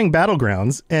like playing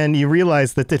Battlegrounds, and you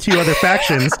realize that the two other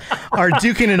factions are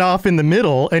duking it off in the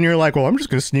middle, and you're like, well, I'm just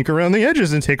going to sneak around the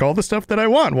edges and take all the stuff that I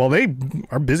want while they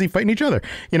are busy fighting each other.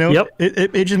 You know, Yep.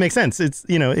 It just makes sense. It's,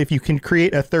 you know, if you can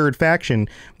create a third faction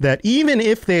that, even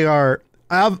if they are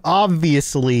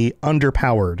obviously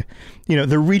underpowered, you know,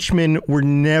 the Reachmen were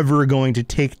never going to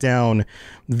take down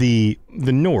the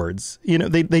Nords. You know,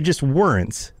 they just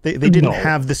weren't. They didn't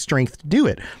have the strength to do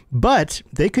it. But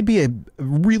they could be a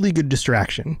really good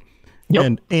distraction.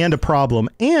 Yep. and a problem,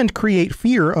 and create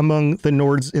fear among the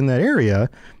Nords in that area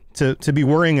to be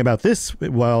worrying about this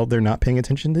while they're not paying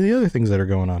attention to the other things that are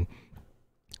going on.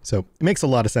 So it makes a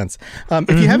lot of sense.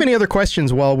 If you have any other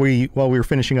questions while we were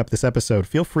finishing up this episode,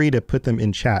 feel free to put them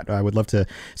in chat. I would love to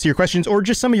see your questions, or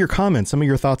just some of your comments, some of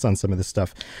your thoughts on some of this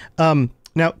stuff.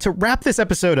 Now, to wrap this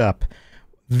episode up,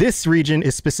 this region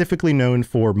is specifically known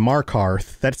for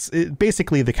Markarth. That's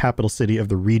basically the capital city of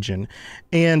the region.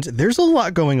 And there's a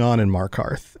lot going on in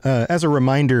Markarth. As a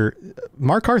reminder,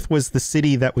 Markarth was the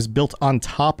city that was built on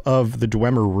top of the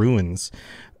Dwemer ruins,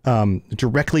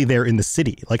 directly there in the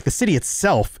city. Like, the city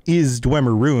itself is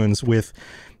Dwemer ruins with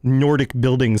Nordic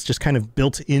buildings just kind of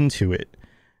built into it.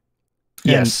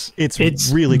 Yes, and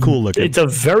it's really cool looking. It's a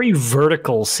very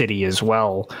vertical city as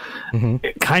well.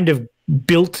 Kind of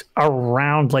built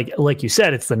around, like you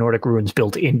said, it's the Nordic ruins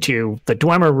built into the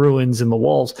Dwemer ruins in the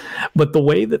walls. But the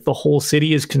way that the whole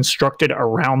city is constructed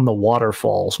around the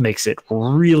waterfalls makes it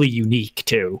really unique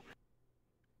too.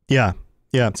 Yeah.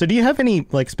 Yeah. So do you have any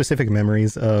like specific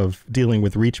memories of dealing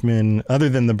with Reachmen other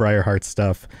than the Briarheart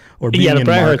stuff, or being in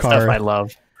Briarheart Markarth? Stuff I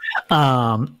love.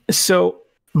 So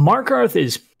Markarth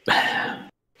is,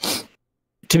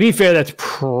 to be fair, that's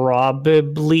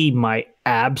probably my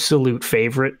absolute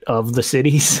favorite of the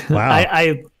cities. Wow.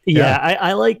 I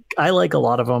like a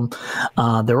lot of them.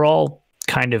 They're all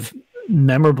kind of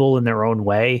memorable in their own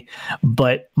way,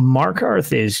 but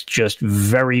Markarth is just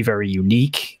very, very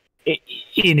unique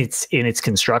in its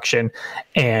construction,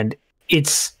 and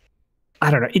it's,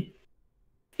 I don't know,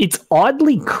 it's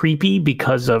oddly creepy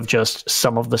because of just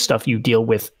some of the stuff you deal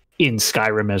with in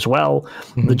Skyrim as well.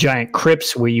 The giant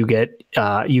crypts where you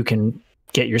can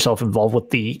get yourself involved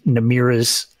with the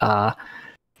Namira's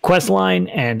quest line,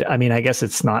 and I mean, I guess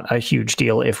it's not a huge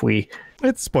deal if we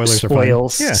spoil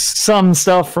some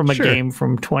stuff from a game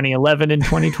from 2011 and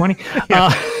 2020.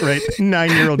 Right,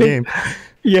 9-year-old game.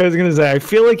 Yeah, I was gonna say, I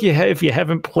feel like if you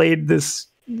haven't played this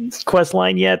quest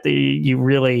line yet, you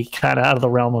really kind of out of the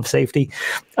realm of safety.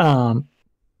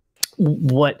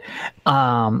 What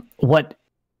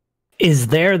is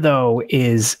there though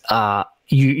is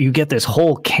you get this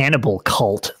whole cannibal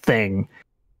cult thing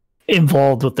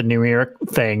involved with the Numeric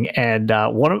thing, and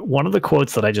one of the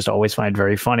quotes that I just always find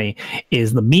very funny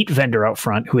is the meat vendor out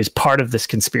front, who is part of this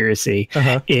conspiracy,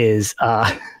 is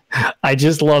I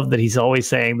just love that he's always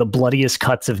saying the bloodiest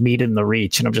cuts of meat in the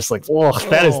Reach, and I'm just like, oh,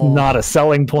 that is not a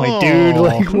selling point, dude.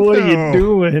 Like, what are you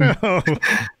doing? No.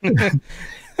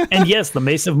 And yes, the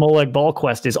Mace of Molag Bal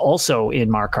quest is also in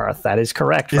Markarth. That is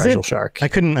correct, Fragile Shark. I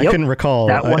couldn't recall.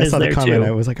 That one I is saw the there comment. too.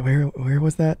 I was like, where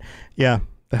was that? Yeah,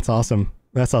 that's awesome.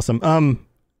 That's awesome.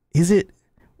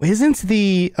 Isn't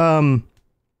the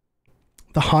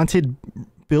haunted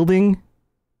building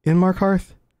in Markarth?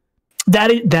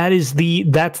 That is the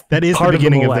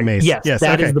beginning of the maze. Yes, yes,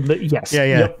 that okay. is the yes. Yeah.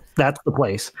 Yep, that's the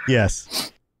place.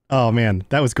 Yes. Oh man,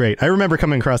 that was great. I remember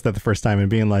coming across that the first time and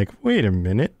being like, wait a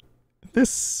minute,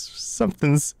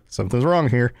 something's wrong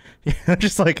here.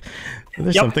 Just like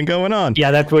there's something going on.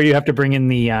 Yeah, that's where you have to bring in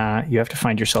the you have to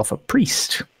find yourself a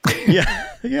priest.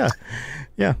 Yeah.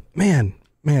 Man,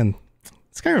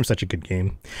 Skyrim's such a good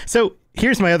game. So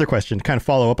here's my other question to kind of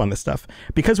follow up on this stuff.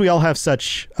 Because we all have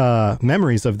such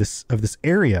memories of this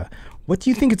area, what do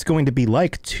you think it's going to be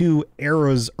like 2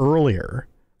 eras earlier?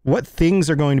 What things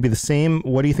are going to be the same?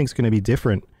 What do you think is going to be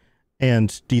different?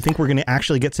 And do you think we're going to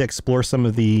actually get to explore some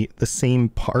of the same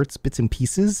parts, bits and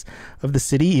pieces of the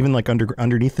city, even like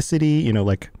underneath the city, you know,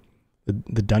 like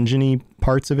the dungeony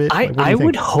parts of it? I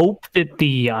would hope that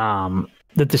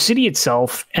the city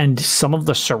itself and some of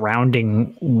the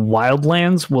surrounding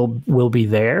wildlands will be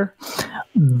there.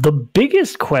 The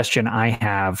biggest question I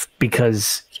have,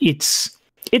 because it's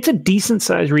a decent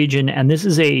sized region, and this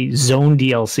is a zone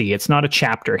DLC. It's not a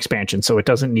chapter expansion, so it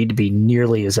doesn't need to be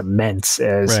nearly as immense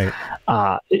as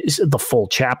the full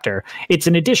chapter. It's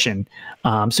an addition.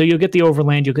 So you'll get the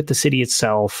overland, you'll get the city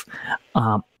itself.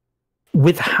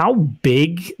 With how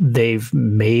big they've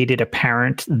made it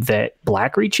apparent that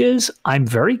Blackreach is, I'm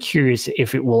very curious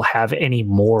if it will have any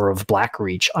more of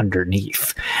Blackreach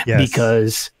underneath. Yes.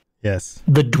 Because Yes.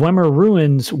 The Dwemer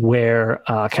ruins, where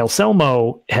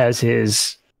Calcelmo has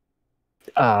his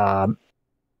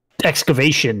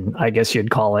excavation, I guess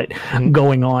you'd call it,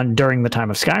 going on during the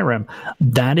time of Skyrim,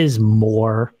 that is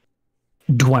more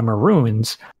Dwemer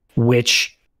ruins,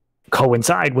 which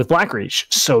coincide with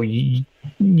Blackreach. So you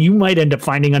might end up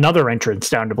finding another entrance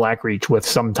down to Blackreach with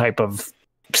some type of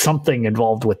something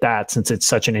involved with that, since it's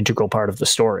such an integral part of the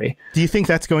story. Do you think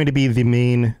that's going to be the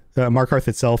main Markarth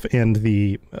itself and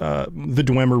the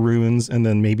Dwemer ruins, and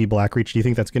then maybe Blackreach? Do you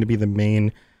think that's going to be the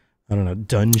main, I don't know,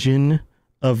 dungeon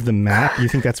of the map? Do you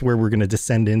think that's where we're going to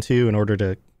descend into in order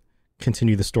to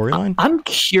continue the storyline? I'm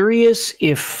curious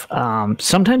if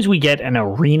sometimes we get an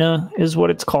arena, is what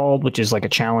it's called, which is like a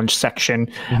challenge section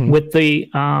with the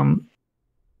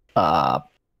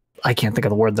I can't think of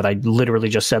the word that I literally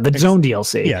just said, the Zone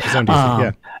DLC. Yeah, Zone DLC,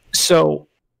 yeah. So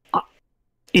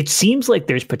it seems like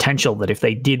there's potential that if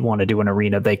they did want to do an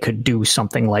arena, they could do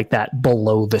something like that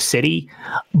below the city.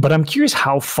 But I'm curious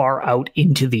how far out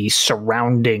into the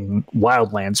surrounding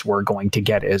wildlands we're going to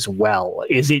get as well.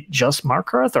 Is it just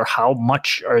Markarth, or how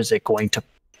much is it going to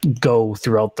go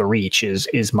throughout the Reach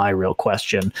is my real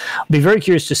question. I'll be very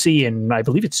curious to see, and I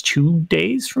believe it's 2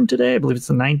 days from today. I believe it's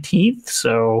the 19th.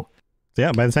 So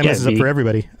yeah, by the time this is up for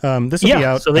everybody, this will be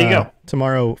out so there you go.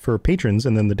 Tomorrow for patrons,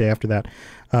 and then the day after that.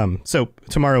 So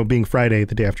tomorrow being Friday,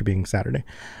 the day after being Saturday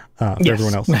for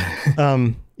everyone else.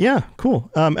 Yeah,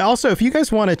 cool. Also, if you guys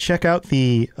want to check out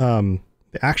the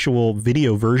actual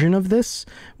video version of this,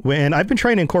 when I've been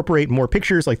trying to incorporate more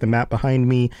pictures like the map behind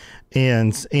me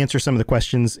and answer some of the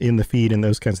questions in the feed and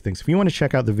those kinds of things. If you want to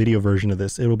check out the video version of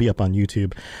this, it will be up on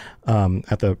YouTube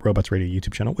at the Robots Radio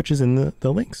YouTube channel, which is in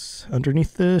the links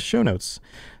underneath the show notes.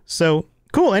 So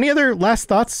cool. Any other last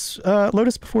thoughts,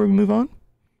 Lotus, before we move on?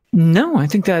 No, I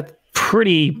think that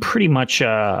pretty much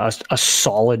a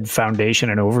solid foundation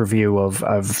and overview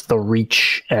of the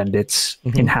Reach and its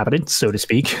inhabitants, so to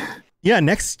speak. Yeah,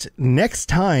 next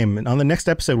time, on the next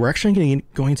episode, we're actually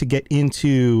going to get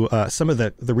into some of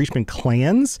the Reachmen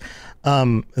clans,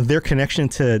 their connection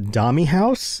to Dami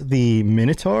House, the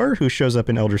Minotaur, who shows up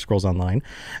in Elder Scrolls Online,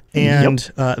 and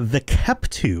the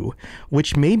Keptu,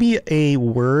 which may be a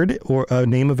word or a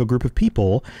name of a group of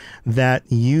people that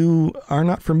you are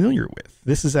not familiar with.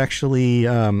 This is actually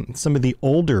some of the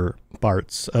older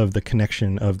parts of the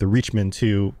connection of the Reachmen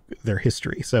to their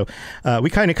history. So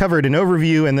we kind of covered an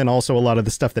overview, and then also a lot of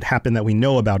the stuff that happened that we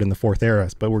know about in the Fourth Era,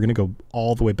 but we're going to go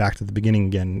all the way back to the beginning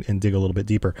again and dig a little bit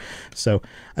deeper. So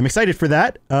I'm excited for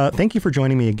that. Thank you for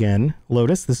joining me again,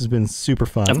 Lotus. This has been super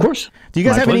fun. Of course. Do you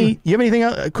guys have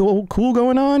anything cool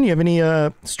going on? You have any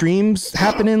streams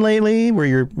happening lately where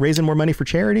you're raising more money for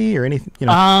charity or anything? You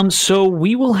know? So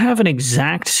we will have an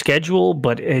exact schedule,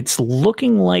 but it's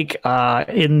looking like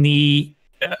in the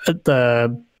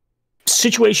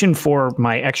situation for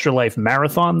my Extra Life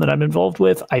Marathon that I'm involved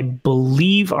with, I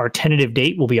believe our tentative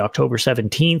date will be October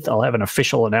 17th. I'll have an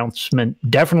official announcement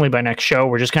definitely by next show.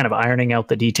 We're just kind of ironing out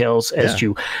the details as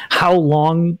to how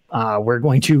long we're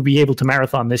going to be able to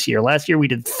marathon this year. Last year we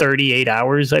did 38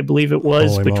 hours, I believe it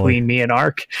was, between me and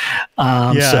Ark.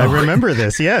 I remember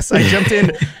this. Yes, I jumped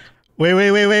in.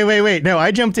 Wait. No,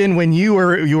 I jumped in when you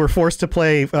were forced to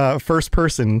play first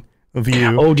person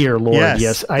view. Oh dear Lord,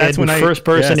 yes. I had first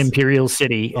person Imperial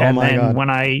City, and then God. when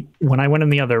I went in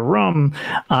the other room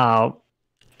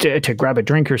to grab a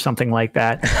drink or something like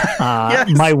that,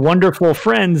 my wonderful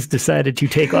friends decided to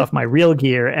take off my real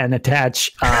gear and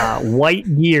attach white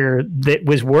gear that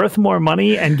was worth more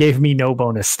money and gave me no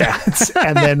bonus stats.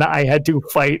 And then I had to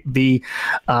fight the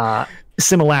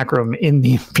simulacrum in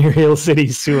the Imperial City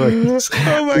sewers.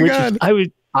 Oh my God.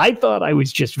 I thought I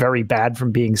was just very bad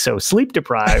from being so sleep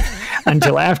deprived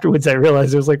until afterwards I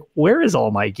realized I was like, where is all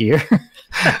my gear?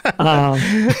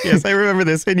 Yes, I remember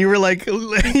this. And you were like,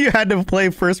 you had to play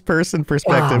first person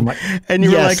perspective. And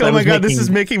you were like, oh my God, this is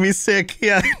making me sick.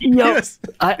 Yeah. Yes.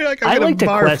 I like to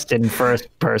quest in first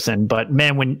person, but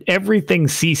man, when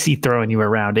everything's CC throwing you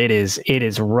around, it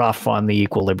is rough on the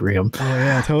equilibrium. Oh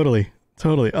yeah, totally.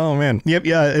 Oh man. Yep.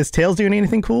 Yeah. Is Tales doing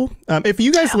anything cool? If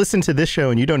you guys listen to this show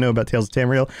and you don't know about Tales of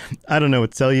Tamriel, I don't know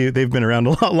what to tell you. They've been around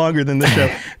a lot longer than this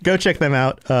show. Go check them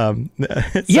out.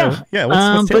 What's Tales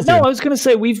but no, doing? I was going to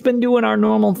say we've been doing our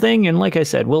normal thing, and like I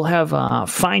said, we'll have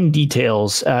fine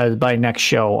details by next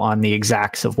show on the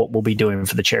exacts of what we'll be doing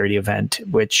for the charity event,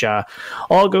 which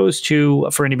all goes to,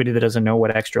 for anybody that doesn't know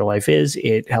what Extra Life is,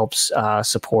 it helps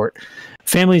support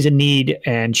families in need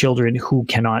and children who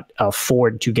cannot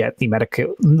afford to get the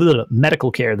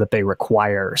medical care that they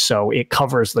require. So it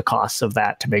covers the costs of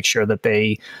that to make sure that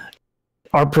they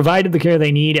are provided the care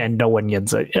they need, and no one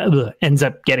ends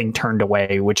up getting turned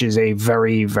away, which is a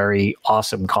very, very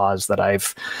awesome cause that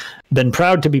I've been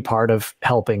proud to be part of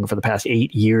helping for the past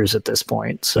 8 years at this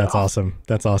point. So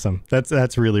that's awesome.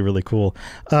 That's really, really cool.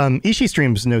 Ishi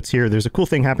Streams notes here, there's a cool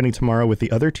thing happening tomorrow with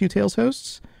the other Two Tales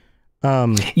hosts.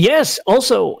 Yes,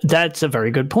 also that's a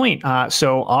very good point.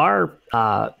 So our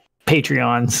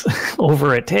Patreons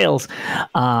over at Tales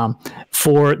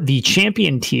for the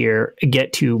champion tier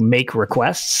get to make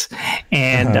requests,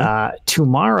 and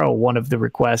tomorrow one of the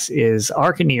requests is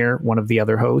Arcaneer, one of the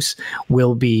other hosts,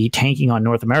 will be tanking on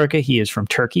North America. He is from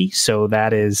Turkey, so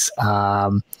that is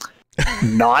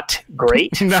not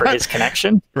great for his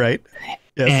connection, right?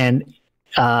 Yes. And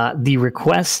the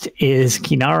request is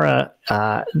Kinara,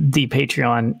 the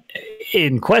Patreon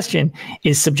in question,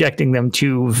 is subjecting them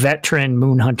to veteran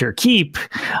Moonhunter Keep,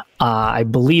 I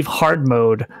believe hard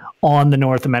mode, on the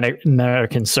North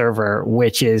American server,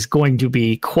 which is going to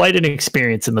be quite an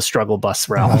experience in the struggle bus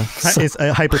realm. Is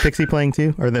Hyper Pixie playing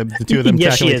too? Or the two of them?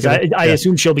 Yes, she is. I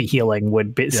assume she'll be healing,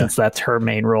 since that's her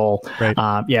main role. Right.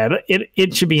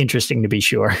 It should be interesting to be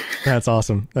sure. That's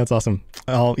awesome.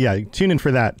 Tune in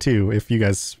for that too if you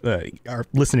guys are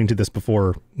listening to this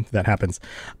before that happens.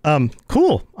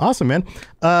 Cool. Awesome, man.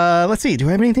 Let's see. Do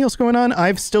I have anything else going on?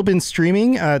 I've still been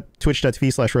streaming at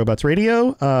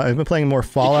twitch.tv/robotsradio. I've been playing more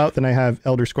Fallout than I have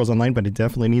Elder Scrolls Online, but I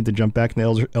definitely need to jump back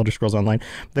into Elder Scrolls Online.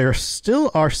 There still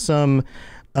are some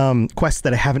quests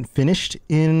that I haven't finished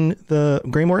in the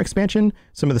Greymore expansion,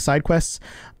 some of the side quests.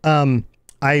 I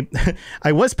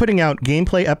was putting out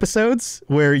gameplay episodes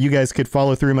where you guys could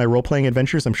follow through my role-playing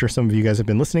adventures. I'm sure some of you guys have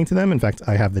been listening to them. In fact,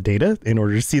 I have the data in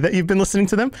order to see that you've been listening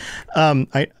to them.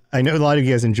 I know a lot of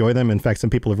you guys enjoy them. In fact, some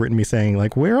people have written me saying,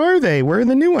 like, where are they? Where are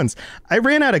the new ones? I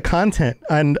ran out of content,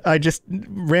 and I just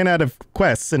ran out of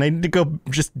quests, and I need to go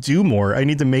just do more. I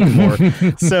need to make more.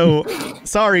 So,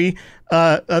 sorry.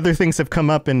 Other things have come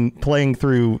up, and playing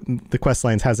through the quest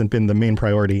lines hasn't been the main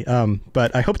priority.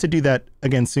 But I hope to do that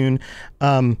again soon.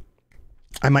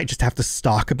 I might just have to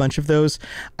stock a bunch of those.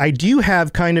 I do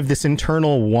have kind of this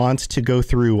internal want to go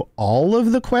through all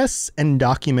of the quests and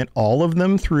document all of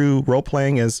them through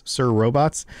role-playing as Sir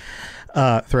Robots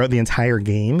throughout the entire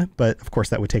game. But of course,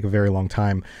 that would take a very long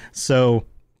time. So,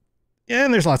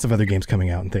 and there's lots of other games coming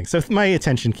out and things. So my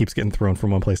attention keeps getting thrown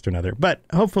from one place to another. But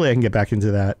hopefully I can get back into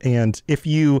that. And if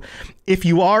you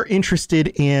are interested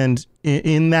in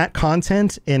that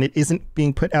content and it isn't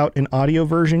being put out in audio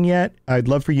version yet, I'd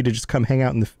love for you to just come hang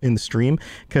out in the stream,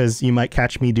 because you might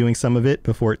catch me doing some of it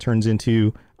before it turns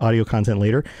into audio content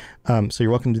later. So you're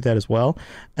welcome to do that as well.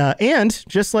 And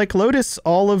just like Lotus,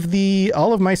 all of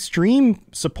my stream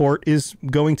support is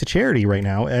going to charity right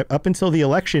now. Up until the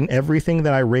election, everything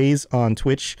that I raise on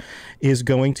Twitch is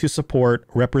going to support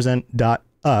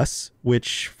Represent.us,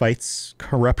 which fights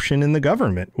corruption in the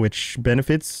government, which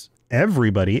benefits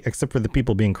everybody except for the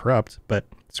people being corrupt, but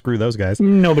screw those guys.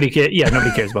 Nobody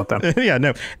cares about them. Yeah,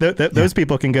 no, those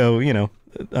people can go, I don't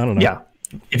know. Yeah.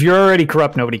 If you're already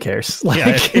corrupt, nobody cares.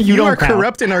 If you are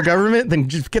corrupt in our government, then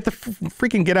just get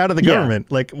out of the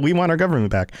government. Like, we want our government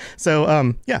back.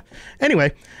 So,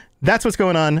 Anyway, that's what's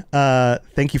going on.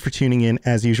 Thank you for tuning in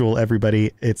as usual,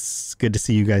 everybody. It's good to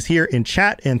see you guys here in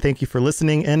chat, and thank you for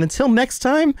listening. And until next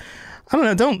time, I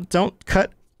don't know, don't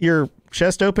cut your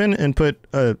chest open and put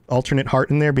an alternate heart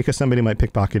in there, because somebody might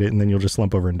pickpocket it and then you'll just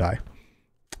slump over and die.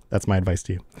 That's my advice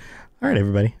to you. All right,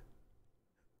 everybody.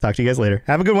 Talk to you guys later.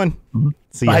 Have a good one.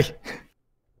 See you. Bye.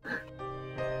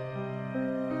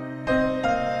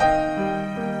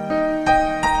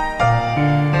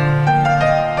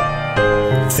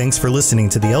 Thanks for listening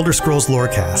to the Elder Scrolls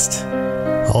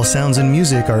Lorecast. All sounds and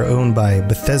music are owned by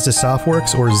Bethesda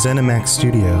Softworks or ZeniMax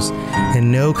Studios,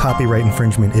 and no copyright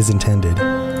infringement is intended.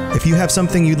 If you have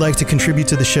something you'd like to contribute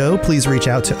to the show, please reach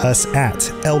out to us at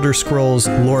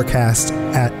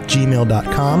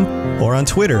elderscrollslorecast@gmail.com or on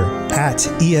Twitter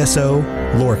 @ESO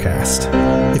Lorecast.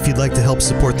 If you'd like to help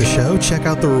support the show, check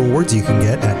out the rewards you can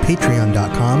get at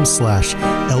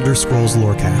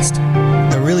patreon.com/elderscrollslorecast.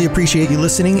 I really appreciate you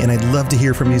listening, and I'd love to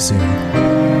hear from you soon.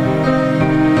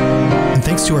 And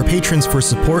thanks to our patrons for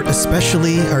support,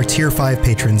 especially our Tier 5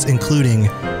 patrons, including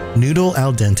Noodle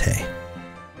Al Dente.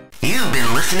 You've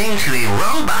been listening to a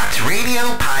Robots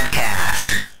Radio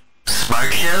podcast.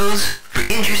 Smart shows for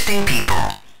interesting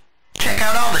people. Check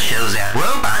out all the shows at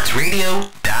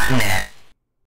robotsradio.net.